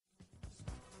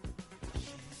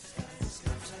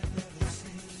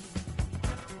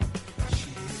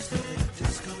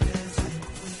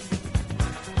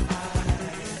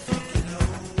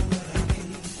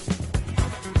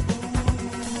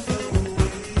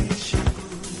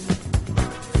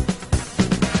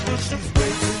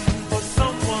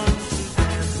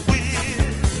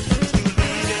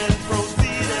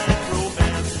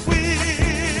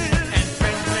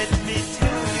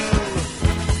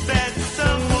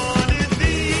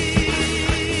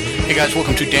Hey guys,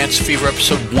 welcome to Dance Fever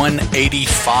episode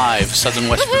 185, Southern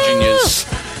West Virginia's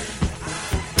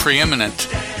preeminent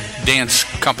dance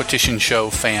competition show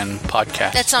fan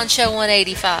podcast. That's on show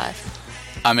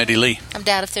 185. I'm Eddie Lee. I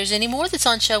doubt if there's any more that's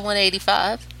on show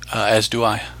 185. As do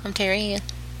I. I'm Teri.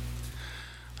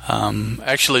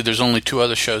 Actually, there's only two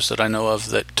other shows that I know of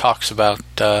that talks about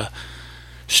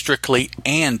strictly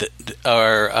and,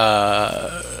 one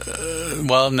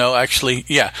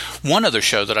other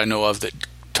show that I know of that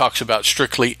talks about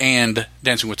Strictly and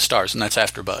Dancing with the Stars, and that's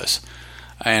AfterBuzz.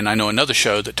 And I know another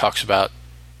show that talks about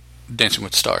Dancing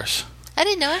with the Stars. I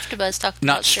didn't know AfterBuzz talked about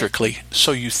Not Strictly,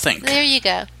 so you think. There you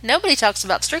go. Nobody talks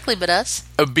about Strictly but us.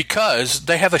 Because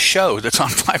they have a show that's on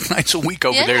 5 nights a week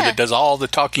over there that does all the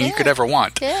talking you could ever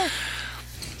want. Yeah.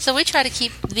 So we try to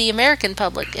keep the American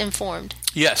public informed.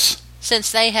 Yes.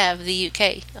 Since they have the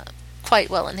UK quite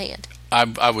well in hand.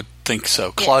 I would think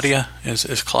so. Yes. Claudia?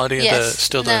 Is Claudia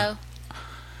still the... No.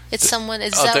 It's someone.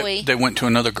 It's Zoe. They went to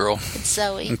another girl. It's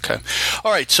Zoe. Okay.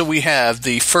 All right. So we have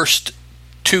the first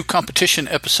two competition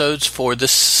episodes for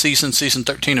this season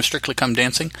 13 of Strictly Come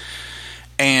Dancing.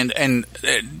 And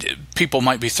people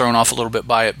might be thrown off a little bit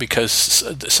by it because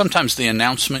sometimes the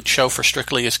announcement show for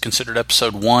Strictly is considered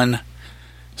episode 1.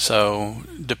 So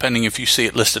depending if you see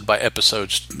it listed by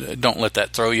episodes, don't let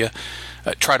that throw you.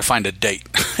 Try to find a date.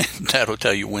 That'll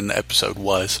tell you when the episode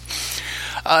was.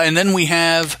 And then we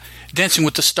have Dancing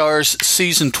with the Stars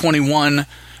Season 21,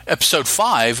 Episode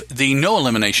 5, the No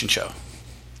Elimination Show.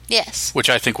 Yes. Which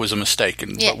I think was a mistake,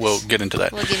 but we'll get into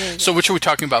that. So which are we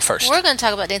talking about first? We're going to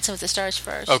talk about Dancing with the Stars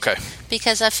first. Okay.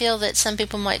 Because I feel that some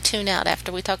people might tune out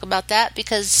after we talk about that,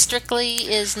 because Strictly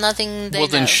is nothing they know. Well,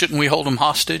 then shouldn't we hold them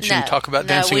hostage and talk about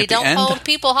dancing at the end? No, we don't hold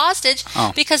people hostage,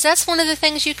 because that's one of the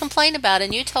things you complain about,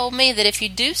 and you told me that if you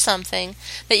do something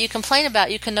that you complain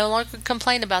about, you can no longer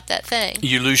complain about that thing.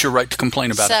 You lose your right to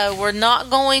complain about it. So we're not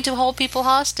going to hold people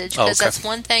hostage, because that's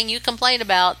one thing you complain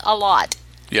about a lot.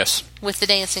 Yes. With the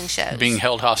dancing shows. Being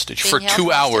held hostage for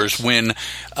 2 hours when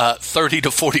 30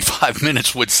 to 45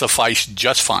 minutes would suffice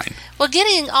just fine. Well,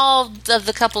 getting all of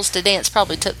the couples to dance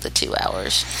probably took the 2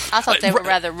 hours. I thought they were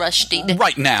rather rushed.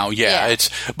 Right now,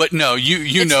 but no,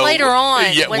 you know. Later on,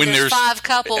 when there's 5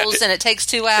 couples and it takes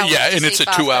 2 hours. Yeah, and it's a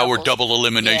 2-hour couples. Double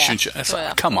elimination show.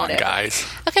 Come on, guys.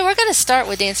 Okay, we're going to start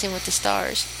with Dancing with the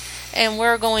Stars. And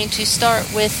we're going to start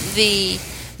with the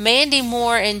Mandy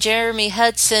Moore and Jeremy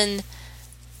Hudson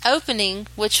opening,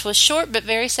 which was short but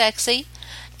very sexy,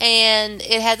 and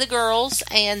it had the girls,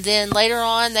 and then later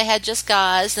on they had just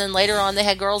guys, and then later on they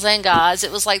had girls and guys.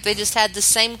 It was like they just had the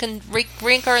same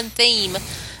recurring theme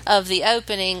of the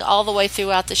opening all the way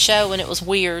throughout the show, and it was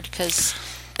weird because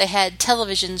they had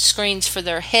television screens for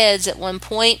their heads at one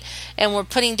point and were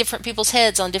putting different people's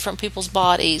heads on different people's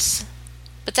bodies,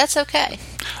 but that's okay.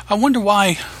 I wonder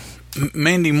why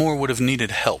Mandy Moore would have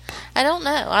needed help. I don't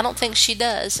know. I don't think she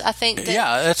does. I think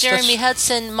that Jeremy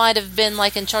Hudson might have been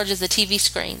like in charge of the TV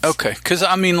screens. Okay, because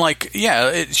I mean,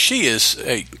 she is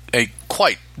a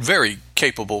quite very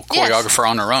capable choreographer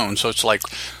on her own. So it's like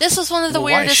this was one of the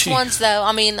weirdest ones, though.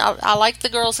 I mean, I liked the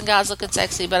girls and guys looking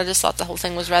sexy, but I just thought the whole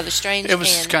thing was rather strange. It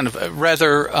was kind of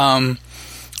rather New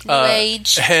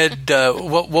Age.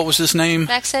 What was his name?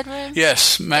 Max Headroom.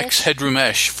 Yes, Max Headroom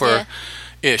Esch for.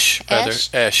 Esch.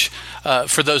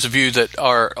 For those of you that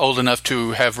are old enough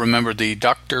to have remembered the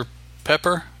Dr.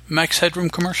 Pepper Max Headroom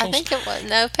commercials. I think it was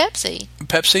Pepsi.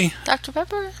 Pepsi? Dr.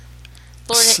 Pepper?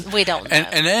 Lord, we don't know.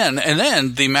 And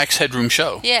then the Max Headroom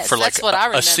show. Yes, for that's what I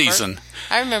remember. A season.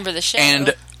 I remember the show.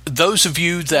 And those of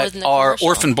you that are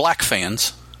Orphan Black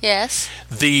fans. Yes.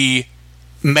 The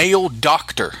male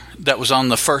doctor that was on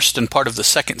the first and part of the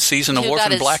second season of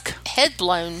Orphan Black. Head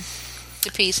blown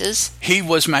to pieces. He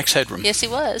was Max Headroom. Yes, he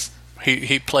was.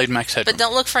 He played Max Headroom. But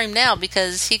don't look for him now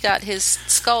because he got his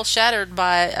skull shattered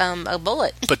by a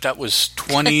bullet. But that was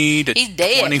 20 to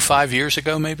 25 years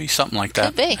ago, maybe? Something like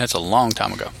that. Could be. That's a long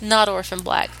time ago. Not Orphan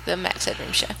Black, the Max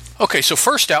Headroom show. Okay, so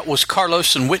first out was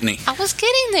Carlos and Whitney. I was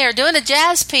getting there, doing a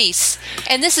jazz piece.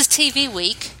 And this is TV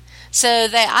week. So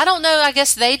I don't know, I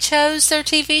guess they chose their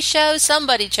TV show.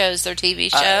 Somebody chose their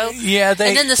TV show. And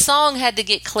then the song had to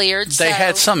get cleared. They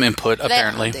had some input,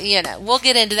 apparently. We'll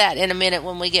get into that in a minute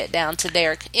when we get down to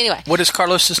Derek. Anyway. What is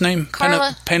Carlos's name?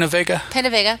 Penavega?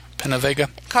 Penavega.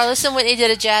 Carlos and Whitney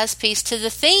did a jazz piece to the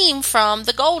theme from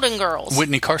The Golden Girls.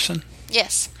 Whitney Carson?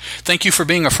 Yes. Thank you for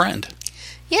being a friend.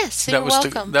 Yes, you're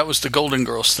welcome. That was the Golden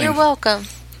Girls theme. You're welcome.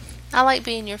 I like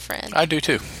being your friend. I do,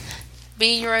 too.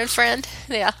 Being your own friend?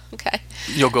 Yeah, okay.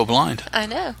 You'll go blind. I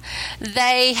know.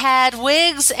 They had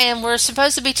wigs and were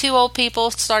supposed to be 2 old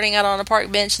people starting out on a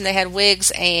park bench, and they had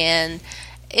wigs, and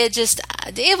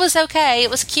it was okay. It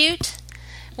was cute,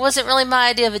 Wasn't really my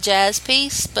idea of a jazz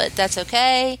piece, but that's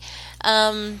okay.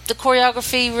 The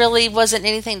choreography really wasn't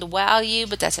anything to wow you,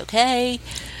 but that's okay.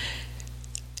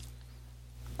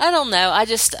 I don't know. I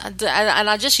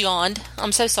just yawned.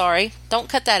 I'm so sorry. Don't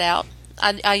cut that out.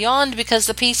 I yawned because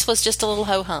the piece was just a little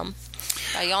ho-hum.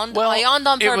 I yawned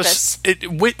on purpose.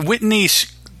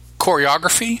 Whitney's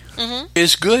choreography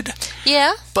is good.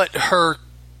 Yeah. But her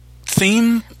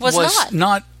theme was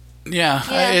not. Yeah.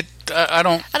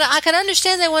 I can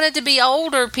understand they wanted to be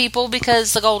older people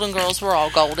because the Golden Girls were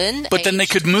all golden. But then they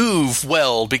could move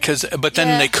well but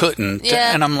then they couldn't.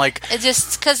 Yeah. And I'm like, it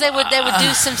just because they would do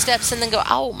some steps and then go,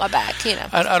 oh, my back, you know.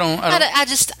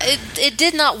 It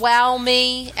did not wow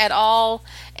me at all.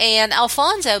 And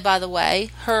Alfonso, by the way,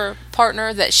 her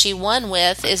partner that she won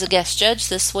with, is a guest judge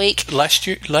this week. Last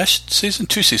season?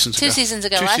 2 seasons ago. 2 seasons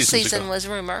ago. Last season was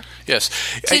Rumor. Yes.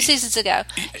 2 seasons ago.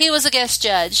 He was a guest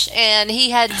judge, and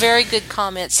he had very good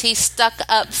comments. He stuck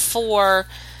up for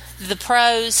the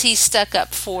pros. He stuck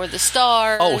up for the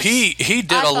stars. Oh, he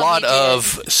did a lot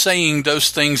of saying those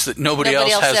things that nobody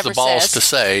else has the balls to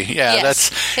say. Yeah,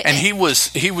 yes. And he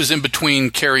was in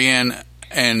between Carrie Ann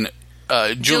and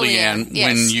Julianne yes.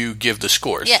 when you give the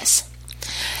scores. Yes.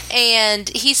 And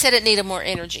he said it needed more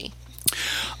energy.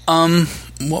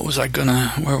 What was I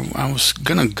was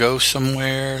gonna go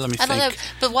somewhere. Let me think. I don't know.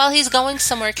 But while he's going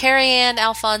somewhere, Carrie Ann,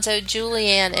 Alfonso,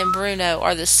 Julianne, and Bruno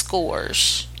are the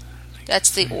scores.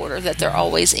 That's the order that they're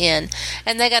always in.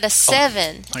 And they got a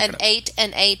 7, an 8,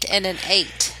 an 8, and an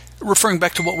 8. Referring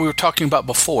back to what we were talking about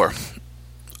before,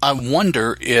 I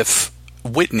wonder if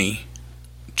Whitney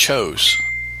chose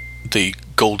the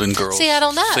Golden Girls theme. See, I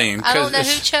don't know. I don't know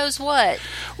who chose what.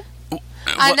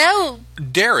 I know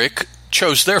Derek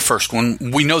chose their first one.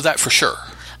 We know that for sure.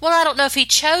 Well, I don't know if he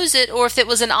chose it or if it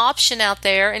was an option out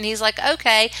there, and he's like,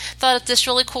 okay, thought of this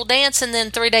really cool dance, and then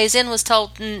 3 days in was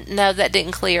told, no, that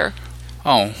didn't clear.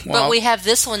 Oh, well. But we have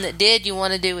this one that did. You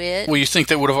want to do it? Well, you think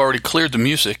they would have already cleared the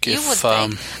music you would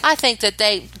think. I think that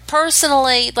they,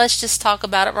 personally, let's just talk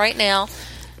about it right now,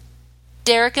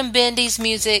 Derek and Bendy's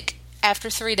music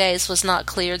after 3 days was not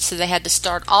cleared, so they had to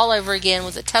start all over again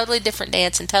with a totally different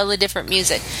dance and totally different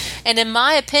music. And in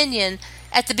my opinion,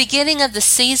 at the beginning of the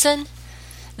season,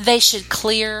 they should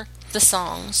clear the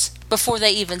songs before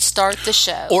they even start the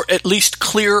show. Or at least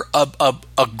clear a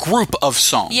group of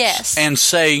songs. Yes. And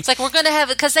say... It's like we're going to have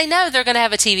it, because they know they're going to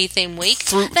have a TV theme week.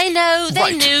 They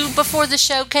knew before the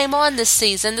show came on this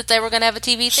season that they were going to have a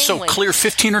TV theme week. So clear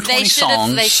 15 or 20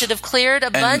 songs. They should have cleared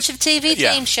a bunch of TV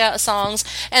theme songs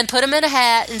and put them in a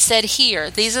hat and said, here,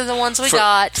 these are the ones we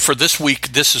got. For this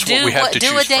week, this is what we have to choose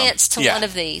from. Do a dance to one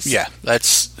of these. Yeah,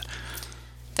 that's...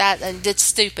 And it's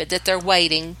stupid that they're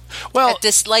waiting at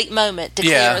this late moment to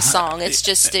clear a song. It's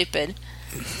just stupid.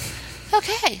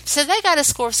 Okay, so they got a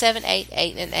score 7, 8,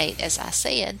 8, and 8, as I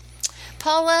said.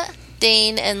 Paula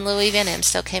Dean and Louis Van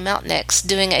Amstel came out next,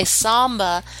 doing a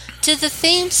samba to the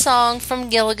theme song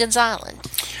from Gilligan's Island.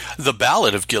 The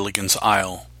Ballad of Gilligan's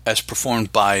Isle, as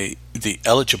performed by the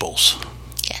Eligibles.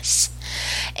 Yes.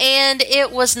 And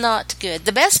it was not good.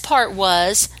 The best part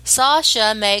was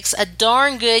Sasha makes a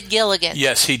darn good Gilligan.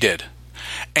 Yes, he did.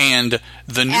 And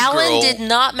the new Alan did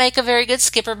not make a very good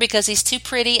Skipper because he's too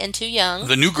pretty and too young.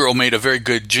 The new girl made a very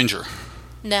good Ginger.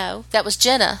 No, that was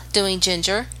Jenna doing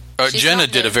Ginger. Jenna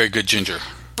did a very good Ginger.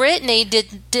 Brittany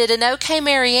did an okay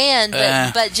Marianne,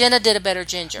 but Jenna did a better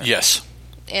Ginger. Yes.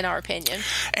 In our opinion.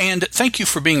 And thank you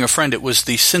for being a friend. It was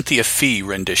the Cynthia Fee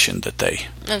rendition that they...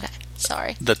 Okay.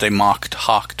 Sorry. That they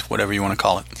hawked, whatever you want to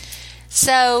call it.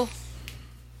 So,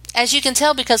 as you can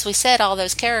tell, because we said all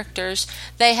those characters,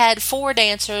 they had 4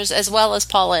 dancers as well as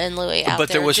Paula and Louie out there. But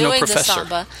there was no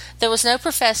professor. There was no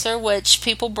professor, which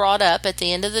people brought up at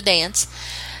the end of the dance.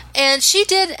 And she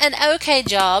did an okay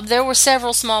job. There were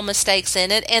several small mistakes in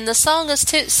it, and the song is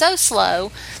so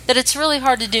slow that it's really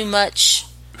hard to get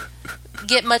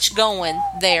much going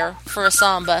there for a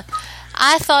samba.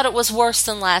 I thought it was worse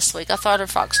than last week. I thought her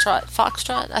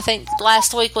Foxtrot. I think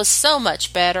last week was so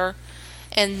much better,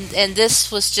 and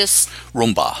this was just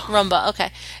rumba.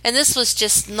 Okay, and this was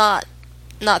just not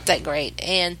that great.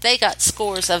 And they got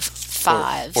scores of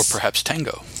 5s, or perhaps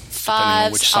tango.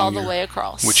 5s all the way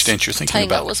across. Which dance you're thinking tango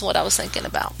about? Tango was what I was thinking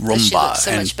about. Rumba she looked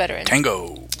so much better in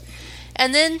tango.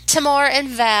 And then Tamar and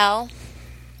Val.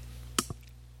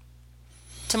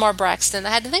 Tamar Braxton. I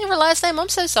had to think of her last name. I'm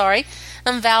so sorry.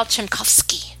 Val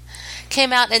Chimkovsky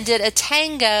came out and did a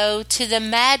tango to the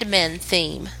Mad Men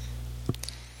theme.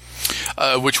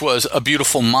 Which was A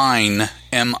Beautiful Mine,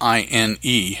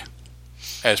 M-I-N-E,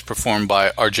 as performed by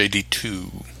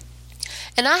RJD2.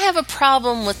 And I have a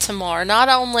problem with Tamar, not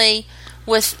only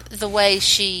with the way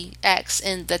she acts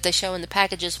in that they show in the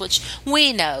packages, which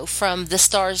we know from the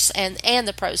stars and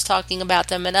the pros talking about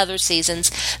them in other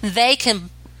seasons. They can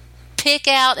pick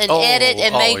out and edit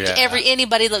and make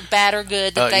anybody look bad or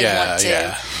good that they want to.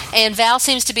 Yeah. And Val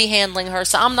seems to be handling her,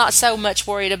 so I'm not so much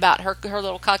worried about her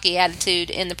little cocky attitude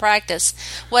in the practice.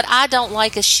 What I don't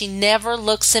like is she never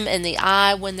looks him in the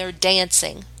eye when they're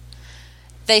dancing.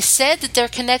 They said that their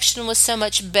connection was so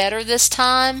much better this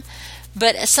time,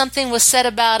 but something was said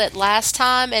about it last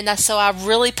time, and so I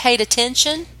really paid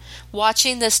attention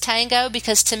watching this tango,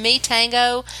 because to me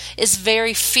tango is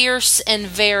very fierce and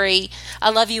very I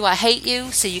love you, I hate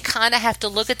you, so you kind of have to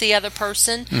look at the other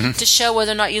person to show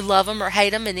whether or not you love them or hate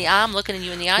them in the eye. I'm looking at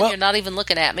you in the eye and you're not even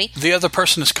looking at me. The other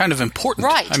person is kind of important.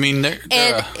 Right. I mean,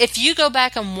 and if you go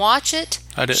back and watch it,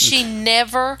 she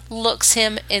never looks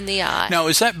him in the eye. Now,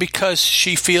 is that because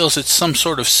she feels it's some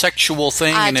sort of sexual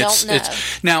thing? I don't know.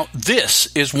 Now, this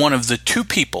is one of the two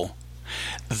people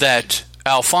that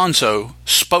Alfonso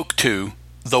spoke to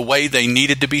the way they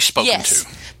needed to be spoken to.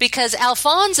 Because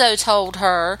Alfonso told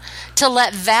her to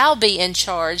let Val be in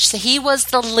charge. So he was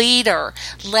the leader.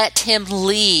 Let him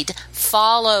lead.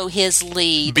 Follow his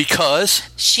lead. Because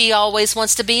she always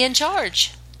wants to be in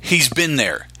charge. He's been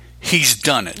there. He's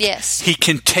done it. Yes. He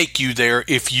can take you there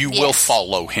if you will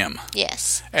follow him.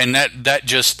 Yes. And that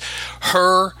just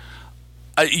her...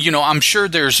 I'm sure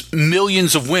there's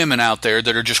millions of women out there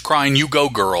that are just crying, "You go,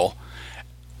 girl."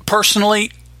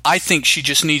 Personally, I think she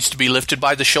just needs to be lifted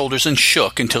by the shoulders and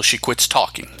shook until she quits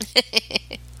talking.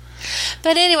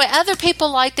 But anyway, other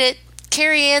people liked it.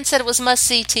 Carrie Ann said it was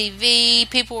must-see TV.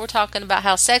 People were talking about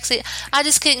how sexy. I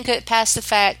just couldn't get past the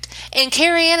fact. And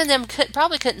Carrie Ann and them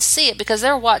probably couldn't see it because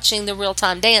they're watching the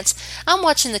real-time dance. I'm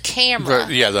watching the camera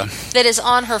that is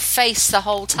on her face the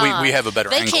whole time. We have a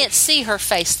better angle. They can't see her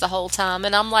face the whole time.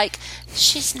 And I'm like,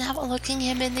 she's not looking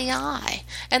him in the eye.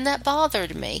 And that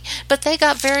bothered me. But they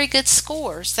got very good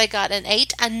scores. They got an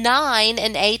 8, a 9,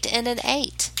 an 8, and an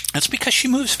 8. That's because she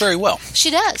moves very well.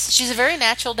 She does. She's a very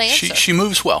natural dancer. She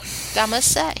moves well, I must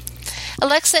say.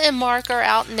 Alexa and Mark are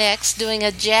out next doing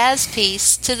a jazz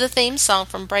piece to the theme song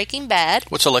from Breaking Bad.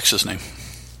 What's Alexa's name?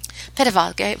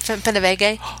 Penavega.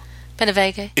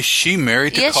 Is she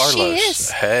married to Carlos? Yes, she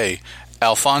is. Hey,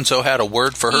 Alfonso had a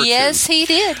word for her, Yes, he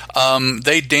did.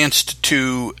 They danced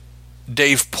to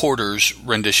Dave Porter's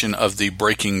rendition of the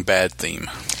Breaking Bad theme.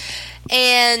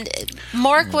 And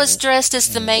Mark was dressed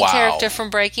as the main character from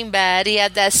Breaking Bad. He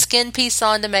had that skin piece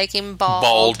on to make him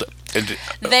bald.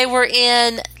 They were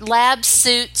in lab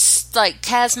suits, like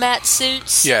hazmat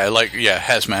suits.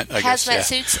 Hazmat, I guess. Hazmat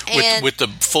suits. With the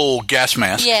full gas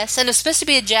mask. Yes, and it was supposed to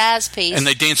be a jazz piece. And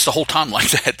they danced the whole time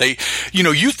like that. They,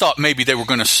 you thought maybe they were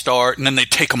going to start, and then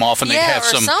they'd take them off, and they'd have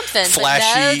some flashy.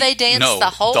 But no, they danced the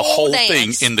whole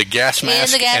thing in the gas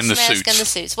mask and the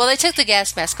suits. Well, they took the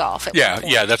gas mask off at one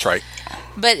point. Yeah, that's right.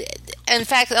 But, in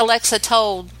fact, Alexa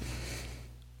told,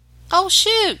 "Oh,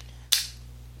 shoot.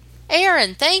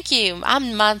 Aaron, thank you."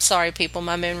 I'm sorry, people.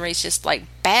 My memory's just like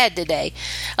bad today.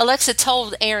 Alexa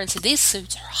told Aaron, said, "These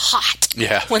suits are hot."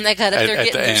 Yeah. When they got up there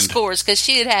getting their scores, because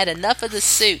she had enough of the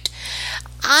suit.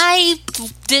 I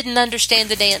didn't understand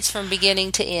the dance from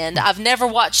beginning to end. I've never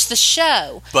watched the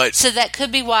show, so that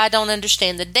could be why I don't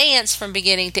understand the dance from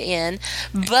beginning to end.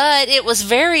 But it was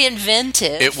very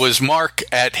inventive. It was Mark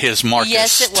at his Markest.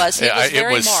 Yes, it was. It was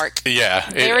very Mark. Yeah,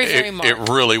 very Mark. It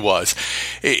really was.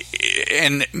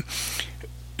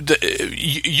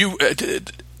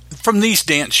 From these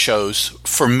dance shows,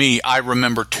 for me, I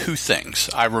remember two things.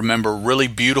 I remember really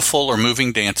beautiful or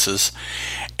moving dances,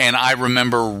 and I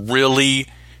remember really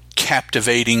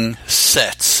captivating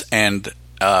sets and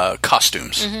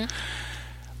costumes.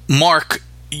 Mm-hmm. Mark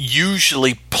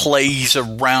usually plays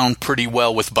around pretty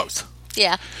well with both.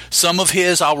 Yeah. Some of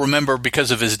his I'll remember because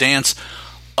of his dance.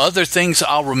 Other things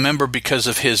I'll remember because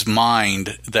of his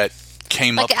mind that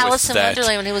came up with that. Like Alice in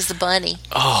Wonderland when he was the bunny.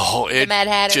 Oh, the Mad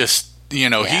Hatter. Just...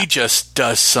 he just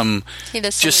does some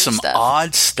stuff.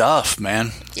 Odd stuff,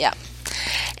 man. Yeah.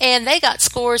 And they got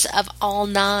scores of all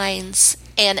 9s.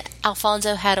 And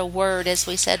Alfonso had a word, as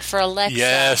we said, for Alexa.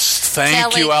 Yes,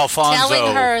 thank you, Alfonso.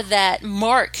 Telling her that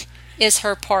Mark is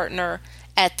her partner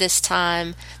at this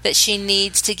time, that she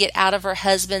needs to get out of her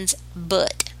husband's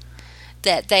butt.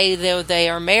 That they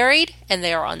are married and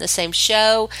they are on the same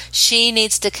show. She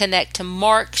needs to connect to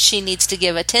Mark. She needs to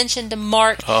give attention to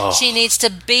Mark. Oh, she needs to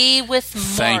be with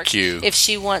Mark. Thank you. If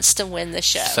she wants to win the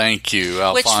show. Thank you,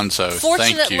 Alfonso. Which,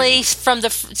 fortunately,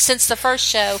 since the first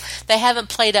show, they haven't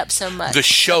played up so much. The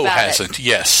show hasn't.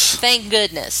 Yes. Thank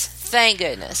goodness.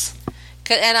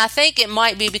 And I think it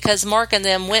might be because Mark and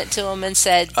them went to him and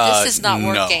said, this is not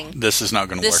working. No, this is not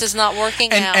going to work. This is not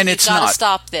working out. And it's You've got not. to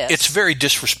stop this. It's very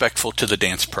disrespectful to the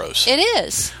dance pros. It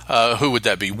is. Who would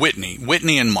that be?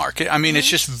 Whitney and Mark. I mean, it's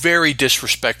just very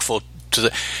disrespectful to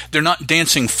the... They're not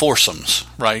dancing foursomes,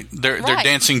 right? They're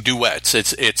dancing duets.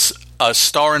 It's a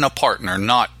star and a partner,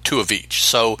 not two of each.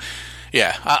 So,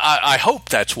 yeah, I hope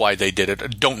that's why they did it. I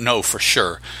don't know for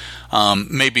sure.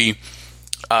 Maybe...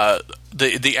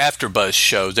 The AfterBuzz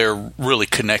show, they're really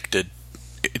connected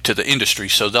to the industry,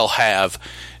 so they'll have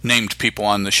named people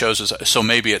on the shows. So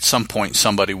maybe at some point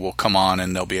somebody will come on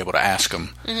and they'll be able to ask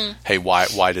them, hey,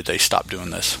 why did they stop doing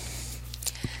this?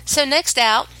 So next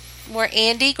out were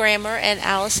Andy Grammer and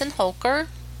Allison Holker.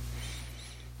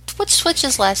 What's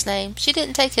Switch's last name? She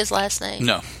didn't take his last name.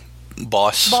 No.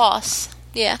 Boss,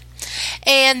 yeah.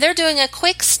 And they're doing a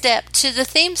quick step to the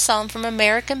theme song from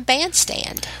American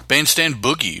Bandstand. Bandstand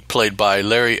Boogie, played by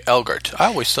Larry Elgart. I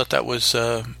always thought that was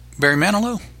Barry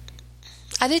Manilow.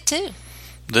 I did too.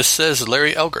 This says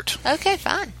Larry Elgart. Okay,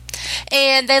 fine.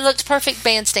 And they looked perfect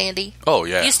bandstandy. Oh,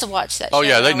 yeah. I used to watch that show. Oh,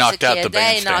 yeah, they knocked out the bandstand.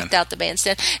 bandstand. They knocked out the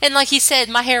bandstand. And like he said,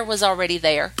 my hair was already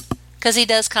there. Because he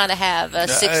does kind of have a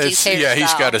 60s hairstyle. Yeah,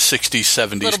 he's got a 60s,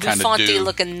 70s kind of do.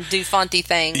 Looking Dufonty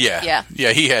thing. Yeah,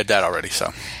 he had that already.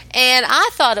 So, and I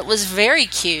thought it was very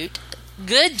cute.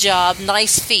 Good job,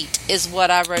 nice feet is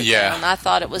what I wrote down. I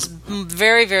thought it was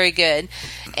very, very good.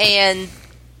 And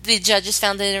the judges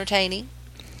found it entertaining.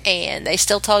 And they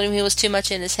still told him he was too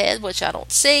much in his head, which I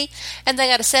don't see. And they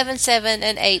got a 7, 7,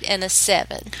 an 8, and a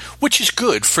 7. Which is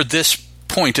good for this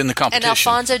point in the competition. And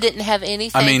Alfonso didn't have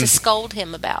anything to scold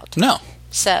him about. No.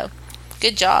 So,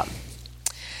 good job.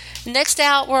 Next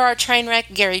out were our train wreck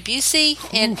Gary Busey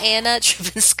and Anna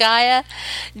Trebinskaya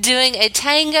doing a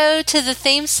tango to the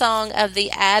theme song of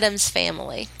the Addams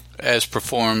Family. As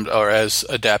performed or as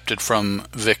adapted from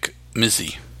Vic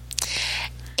Mizzy.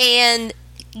 And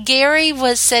Gary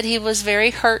said he was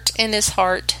very hurt in his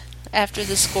heart after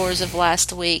the scores of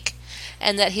last week.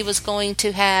 And that he was going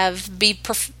to be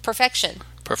perfection.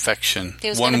 Perfection. He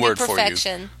was One word be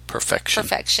perfection. For you. Perfection.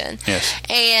 Perfection. Yes.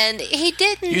 And he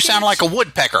didn't. You sound like a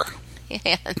woodpecker.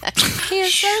 Yeah, he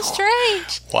is so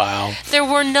strange. Wow. There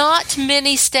were not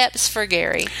many steps for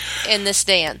Gary in this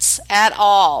dance at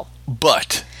all.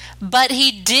 But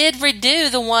he did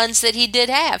redo the ones that he did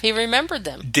have. He remembered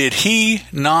them. Did he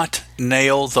not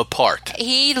nail the part?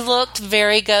 He looked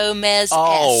very Gomez-esque.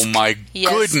 Oh, my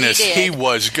goodness. He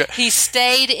was good. He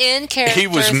stayed in character. He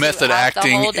was method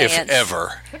acting, if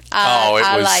ever.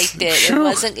 I liked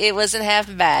it. It wasn't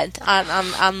half bad.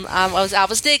 I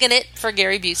was digging it for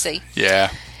Gary Busey.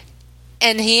 Yeah.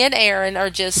 And he and Aaron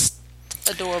are just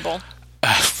adorable.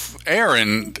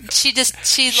 Erin, she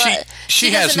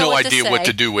has no idea what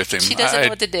to do with him. She doesn't know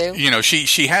what to do. You know,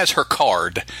 she has her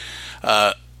card.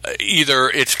 Either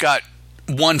it's got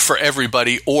one for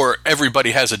everybody, or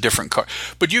everybody has a different card.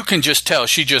 But you can just tell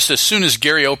she just, as soon as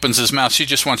Gary opens his mouth, she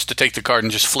just wants to take the card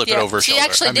and just flip it over her shoulder. She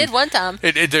actually did one time.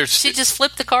 She just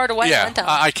flipped the card away one time.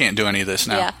 I can't do any of this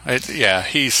now. Yeah,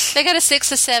 he's. They got a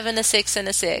 6, a 7, a 6, and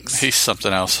a 6. He's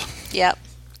something else. Yep.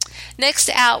 Next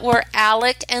out were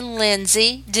Alec and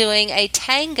Lindsay doing a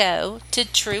tango to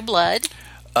True Blood.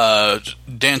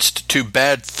 Danced to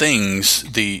Bad Things,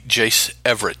 the Jace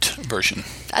Everett version.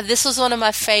 This was one of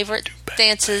my favorite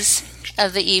dances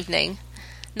of the evening.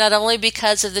 Not only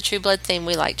because of the True Blood theme,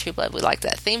 we like True Blood, we like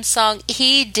that theme song.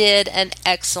 He did an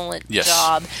excellent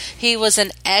job. He was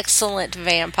an excellent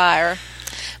vampire.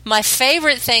 My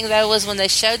favorite thing, though, was when they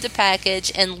showed the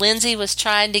package and Lindsay was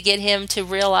trying to get him to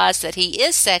realize that he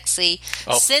is sexy,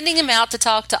 sending him out to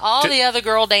talk to all the other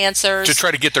girl dancers. To try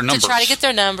to get their numbers.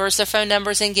 Their phone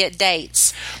numbers, and get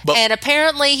dates. And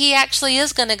apparently he actually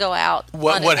is going to go out.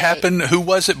 What happened? Who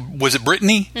was it? Was it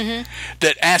Brittany? Mm-hmm.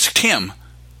 That asked him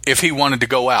if he wanted to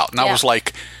go out. And I was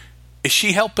like, is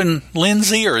she helping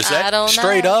Lindsay, or is that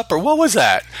straight up, or what was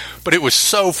that? But it was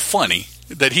so funny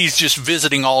that he's just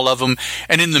visiting all of them,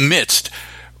 and in the midst,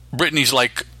 Brittany's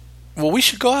like, well, we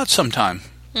should go out sometime.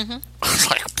 Mm-hmm. It's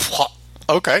like, what?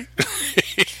 Okay.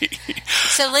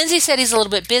 So Lindsay said he's a little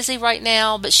bit busy right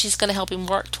now, but she's going to help him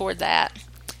work toward that.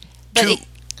 But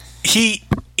he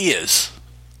is,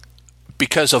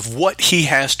 because of what he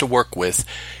has to work with,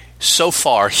 so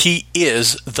far, he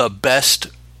is the best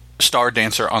star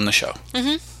dancer on the show.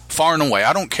 Mm-hmm. Far and away.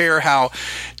 I don't care how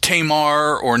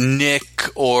Tamar or Nick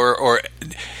or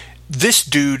this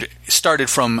dude started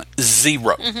from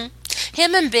zero. Mm-hmm.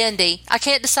 Him and Bendy. I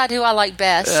can't decide who I like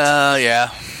best.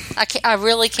 Yeah. I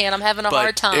really can't. I'm having a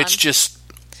hard time.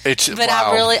 But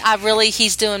wow. I really,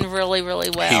 he's doing really, really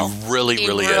well. He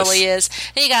really is.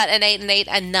 He got an 8 and 8,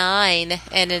 a 9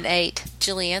 and an 8.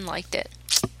 Julianne liked it.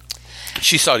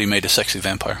 She thought he made a sexy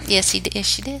vampire. Yes, he did. Yes,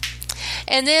 she did.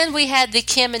 And then we had the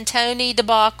Kim and Tony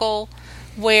debacle,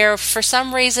 where for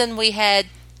some reason we had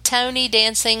Tony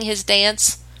dancing his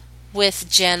dance with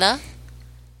Jenna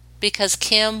because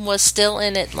Kim was still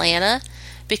in Atlanta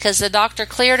because the doctor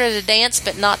cleared her to dance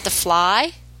but not to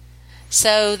fly.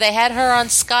 So they had her on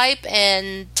Skype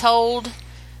and told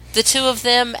the two of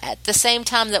them at the same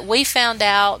time that we found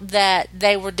out that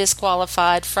they were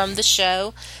disqualified from the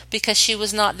show because she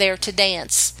was not there to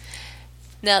dance.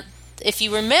 Now, if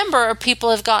you remember, people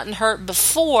have gotten hurt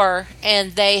before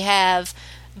and they have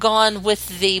gone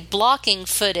with the blocking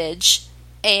footage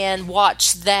and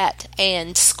watched that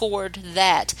and scored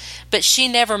that. But she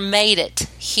never made it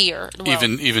here. Well,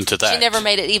 even to that. She never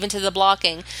made it even to the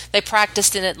blocking. They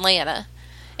practiced in Atlanta.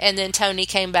 And then Tony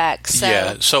came back.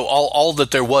 So all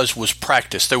that there was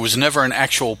practice. There was never an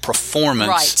actual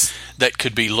performance that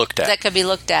could be looked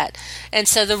at. And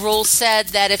so the rules said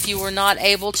that if you were not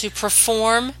able to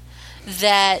perform,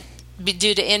 that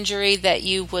due to injury, that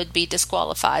you would be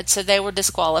disqualified. So they were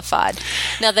disqualified.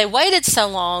 Now they waited so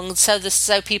long,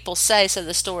 so people say, so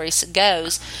the story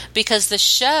goes, because the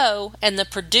show and the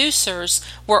producers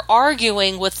were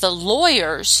arguing with the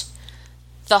lawyers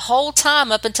the whole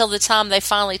time up until the time they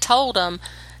finally told them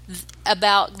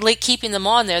about keeping them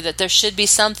on there, that there should be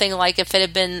something like if it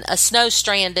had been a snow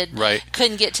stranded,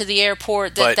 couldn't get to the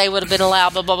airport, that they would have been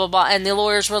allowed, blah, blah, blah, blah. And the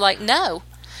lawyers were like, no.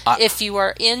 If you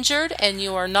are injured and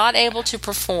you are not able to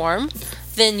perform,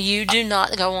 then you do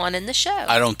not go on in the show.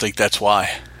 I don't think that's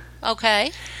why.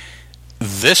 Okay.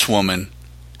 This woman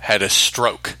had a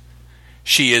stroke.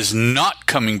 She is not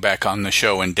coming back on the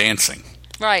show and dancing.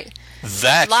 Right.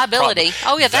 That's liability.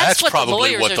 That's what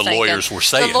probably the what the lawyers were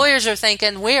saying. The lawyers are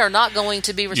thinking we are not going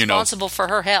to be responsible for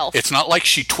her health. It's not like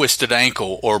she twisted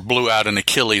ankle or blew out an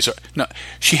Achilles. No,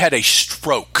 she had a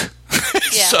stroke.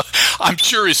 Yeah. So I'm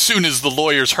sure as soon as the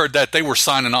lawyers heard that, they were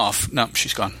signing off. No,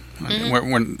 she's gone.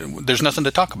 There's nothing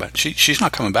to talk about. She's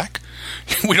not coming back.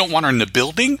 We don't want her in the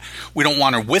building. We don't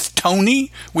want her with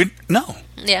Tony. No.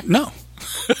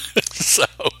 So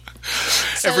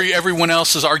everyone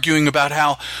else is arguing about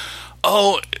how,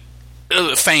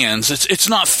 fans, it's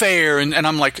not fair, and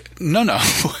I'm like, no,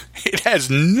 it has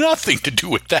nothing to do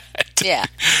with that. Yeah.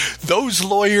 Those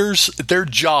lawyers, their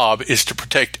job is to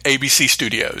protect ABC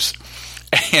Studios,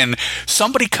 and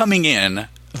somebody coming in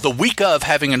the week of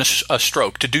having a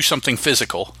stroke to do something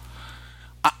physical,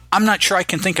 I'm not sure I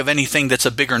can think of anything that's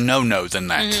a bigger no-no than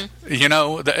that. Mm-hmm. You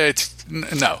know, it's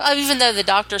no. Even though the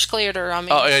doctors cleared her, I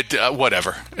mean,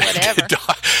 whatever. Whatever.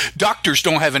 Doctors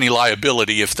don't have any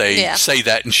liability if they say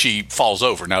that and she falls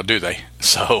over. Now, do they?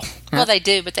 So. Well, they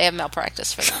do, but they have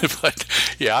malpractice for that. But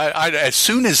yeah, I as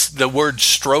soon as the word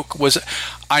stroke was,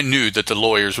 I knew that the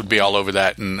lawyers would be all over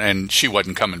that, and she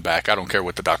wasn't coming back. I don't care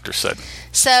what the doctor said.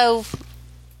 So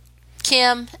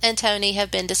Kim and Tony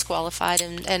have been disqualified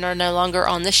and are no longer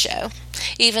on the show,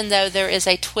 even though there is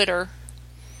a Twitter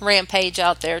rampage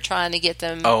out there trying to get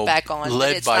them back on.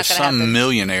 Led by some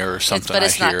millionaire or something. But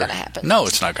it's not going to happen. No,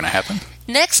 it's not going to happen.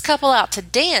 Next couple out to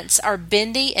dance are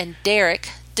Bendy and Derek,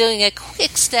 doing a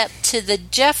quick step to the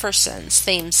Jeffersons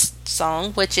theme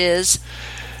song, which is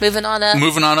Moving On Up.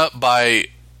 Moving On Up by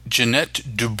Jeanette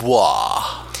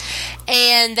Dubois.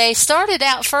 And they started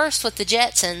out first with the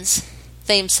Jetsons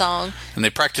theme song. And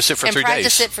they practiced it for 3 days.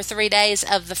 Practiced it for 3 days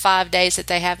of the 5 days that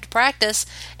they have to practice.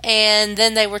 And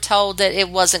then they were told that it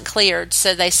wasn't cleared.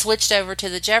 So they switched over to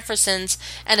the Jeffersons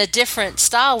and a different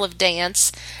style of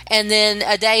dance. And then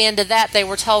a day into that, they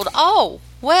were told,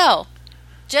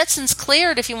 Jetson's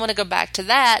cleared if you want to go back to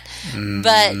that.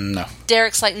 But no.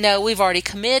 Derek's like, no, we've already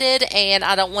committed, and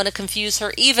I don't want to confuse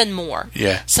her even more.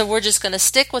 Yeah. So we're just going to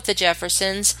stick with the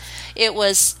Jeffersons. It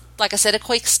was, like I said, a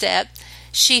quick step.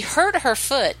 She hurt her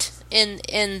foot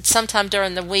in sometime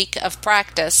during the week of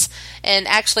practice and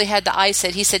actually had to ice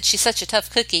it. He said she's such a tough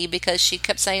cookie because she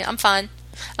kept saying, I'm fine.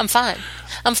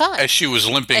 As she was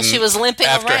limping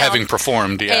after around. Having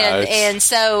performed. Yeah. And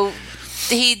so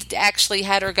he actually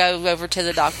had her go over to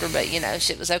the doctor, but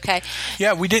shit was okay.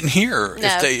 Yeah, we didn't hear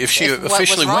if she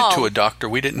officially went to a doctor.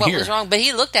 We didn't hear what was wrong. But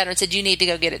he looked at her and said, "You need to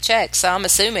go get it checked." So I'm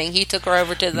assuming he took her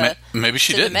over to the maybe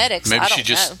she did the medics. Maybe she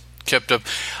just kept up,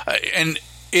 and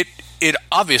it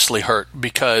obviously hurt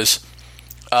because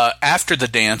after the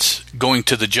dance, going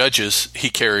to the judges,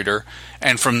 he carried her,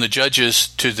 and from the judges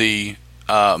to the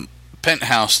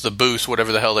penthouse, the booth,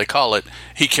 whatever the hell they call it,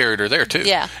 he carried her there too.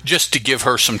 Yeah, just to give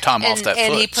her some time off that foot.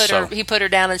 And he put her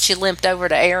down, and she limped over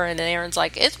to Aaron, and Aaron's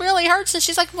like, "It really hurts," and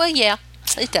she's like, "Well, yeah,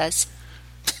 it does."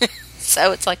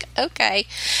 So it's like, okay.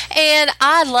 And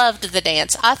I loved the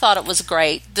dance. I thought it was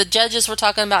great. The judges were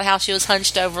talking about how she was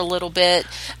hunched over a little bit,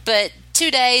 but 2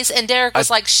 days, and Derek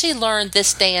was like, she learned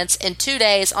this dance in 2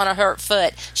 days on a hurt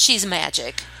foot. She's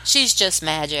magic. She's just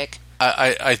magic.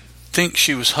 I think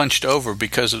she was hunched over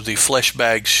because of the flesh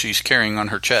bags she's carrying on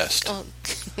her chest. Oh,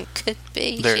 could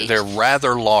be. They're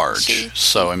rather large,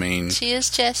 so I mean, she is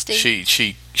chesty.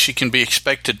 She can be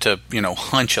expected to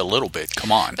hunch a little bit.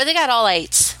 Come on. But they got all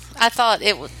 8s. I thought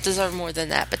it would deserve more than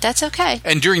that, but that's okay.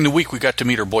 And during the week, we got to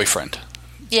meet her boyfriend.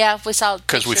 Yeah, we saw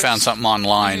because we found something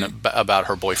online about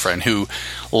her boyfriend who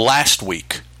last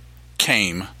week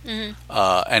came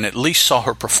and at least saw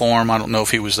her perform. I don't know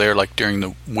if he was there like during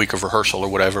the week of rehearsal or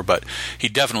whatever, but he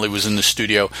definitely was in the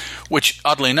studio, which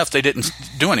oddly enough they didn't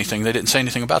do anything. They didn't say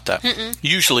anything about that.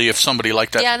 Usually if somebody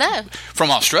like that, yeah, I know,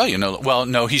 from Australia,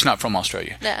 no, he's not from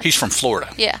Australia. No. He's from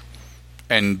Florida. Yeah.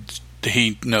 And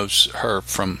he knows her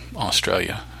from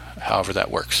Australia, however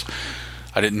that works.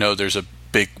 I didn't know there's a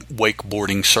big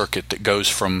wakeboarding circuit that goes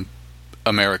from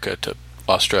America to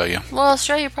Australia. Well,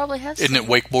 Australia probably has. Isn't it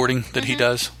wakeboarding that he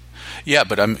does? Yeah,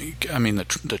 but I mean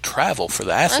the travel for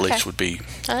the athletes would be.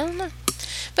 I don't know,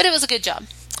 but it was a good job.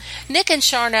 Nick and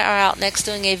Sharna are out next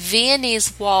doing a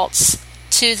Viennese waltz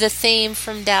to the theme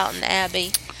from Downton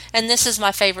Abbey, and this is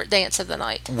my favorite dance of the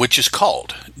night, which is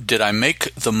called "Did I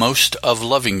Make the Most of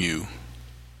Loving You"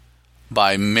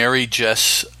 by Mary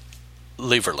Jess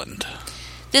Leverland.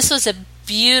 This was a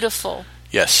beautiful.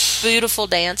 Yes. Beautiful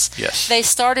dance. Yes. They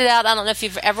started out, I don't know if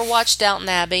you've ever watched Downton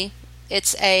Abbey.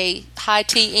 It's a high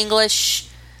tea English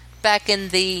back in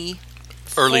the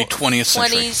early 20th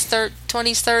century.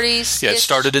 20s, 30s. Yeah, it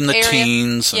started in the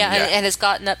teens. And has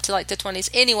gotten up to like the 20s.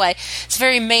 Anyway, it's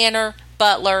very manor,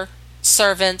 butler,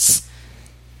 servants,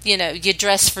 you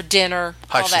dress for dinner.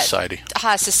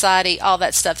 High society, all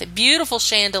that stuff. A beautiful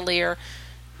chandelier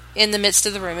in the midst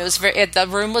of the room. The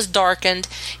room was darkened.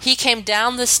 He came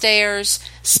down the stairs,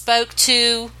 spoke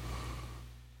to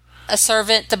a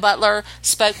servant, the butler,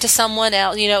 spoke to someone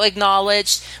else,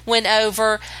 acknowledged, went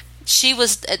over. She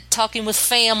was talking with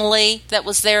family that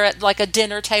was there at like a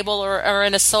dinner table or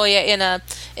in a soya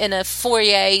in a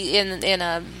foyer in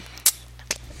a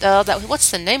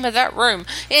what's the name of that room?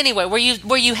 Anyway,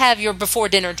 where you have your before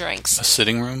dinner drinks. A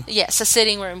sitting room? Yes, a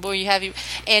sitting room where you have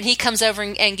and he comes over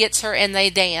and gets her and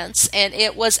they dance, and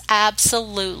it was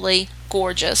absolutely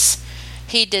gorgeous.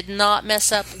 He did not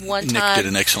mess up one time. Nick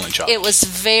did an excellent job. It was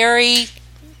very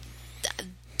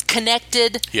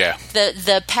connected. Yeah.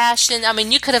 The passion. I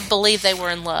mean, you could have believed they were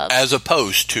in love. As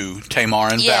opposed to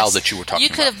Tamar and Val that you were talking about.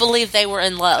 You could have believed they were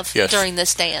in love during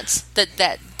this dance.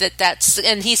 That's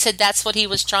and he said that's what he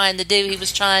was trying to do. He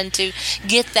was trying to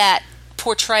get that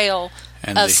portrayal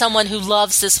of someone who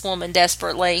loves this woman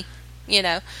desperately,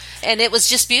 and it was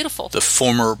just beautiful. The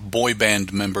former boy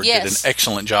band member did an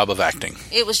excellent job of acting.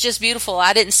 It was just beautiful.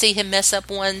 I didn't see him mess up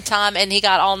one time, and he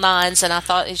got all 9s, and I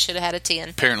thought he should have had a 10.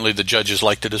 Apparently the judges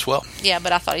liked it as well. Yeah,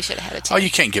 but I thought he should have had a 10. Oh, you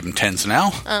can't give him 10s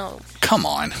now. Oh. Come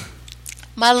on.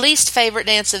 My least favorite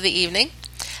dance of the evening,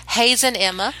 Hayes and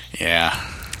Emma. Yeah.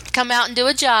 Come out and do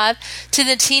a jive to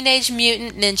the Teenage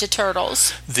Mutant Ninja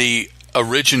Turtles. The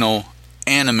original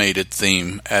animated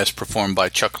theme as performed by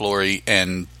Chuck Lorre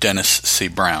and Dennis C.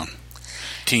 Brown.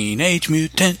 Teenage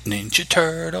Mutant Ninja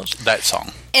Turtles. That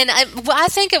song. And I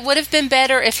think it would have been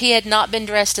better if he had not been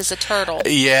dressed as a turtle.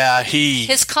 Yeah,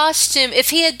 his costume, if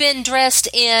he had been dressed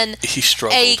in he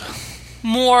struggled. A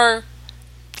more,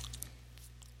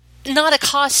 not a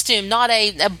costume, not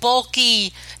a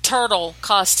bulky turtle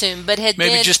costume, but had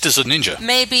maybe been just as a ninja,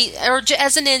 or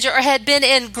as a ninja, or had been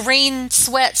in green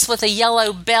sweats with a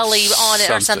yellow belly on it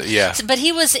or something. Yeah, but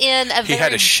he was in a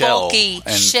very bulky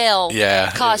shell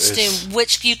costume,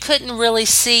 which you couldn't really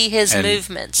see his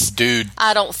movements. Dude,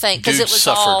 I don't think, because it was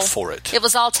suffered for it. It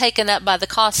was all taken up by the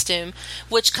costume,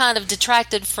 which kind of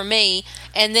detracted for me.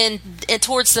 And then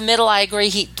towards the middle, I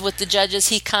agree with the judges.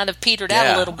 He kind of petered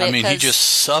out a little bit. I mean, he just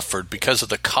suffered because of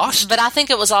the costume. But I think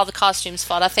it was all the costume's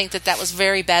fault. I think that was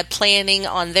very bad planning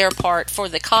on their part for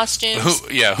the costumes.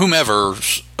 Whomever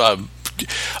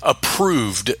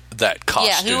approved that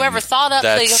costume. Yeah, whoever thought up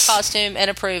the costume and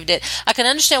approved it. I can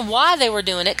understand why they were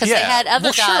doing it, because they had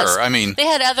other guys. Sure. I mean, they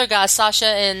had other guys, Sasha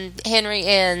and Henry,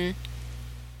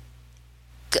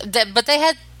 but they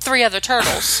had 3 other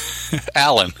turtles.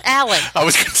 Alan. I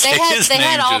was going to say his name. They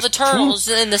had all the turtles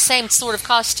in the same sort of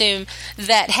costume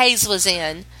that Hayes was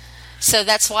in. So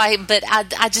that's why, but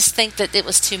I just think that it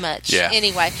was too much. Yeah.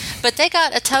 Anyway, but they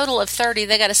got a total of 30.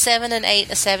 They got a 7 and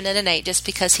 8, a 7 and an 8, just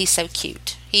because he's so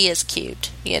cute. He is cute,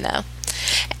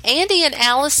 Andy and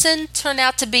Allison turn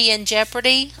out to be in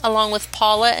jeopardy, along with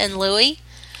Paula and Louie.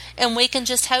 and we can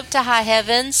just hope to high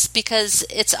heavens, because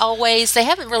it's always, they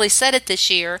haven't really said it this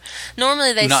year.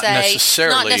 Normally they Not say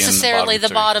necessarily not necessarily in the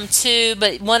bottom two,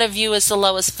 but one of you is the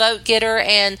lowest vote getter,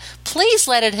 and please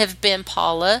let it have been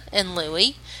Paula and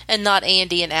Louie and not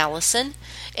Andy and Allison.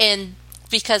 And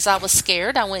because I was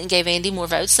scared, I went and gave Andy more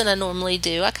votes than I normally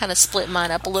do. I kind of split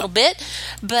mine up a little bit,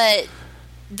 but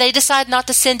they decided not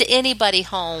to send anybody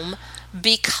home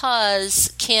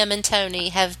because Kim and Tony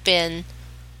have been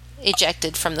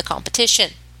ejected from the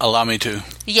competition. Allow me to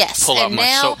pull out my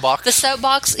soapbox. The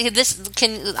soapbox.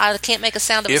 I can't make a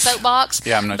sound of a soapbox.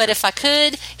 Yeah, I'm not. But sure. if I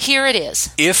could, here it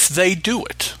is. If they do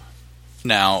it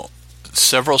now,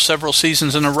 several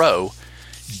seasons in a row,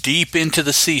 deep into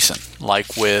the season,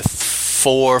 like with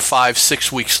 4, 5,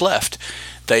 6 weeks left,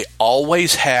 they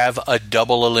always have a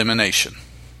double elimination.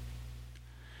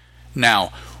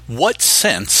 Now, what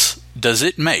sense does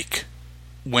it make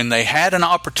when they had an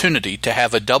opportunity to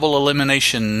have a double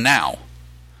elimination now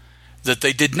that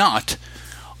they did not,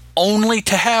 only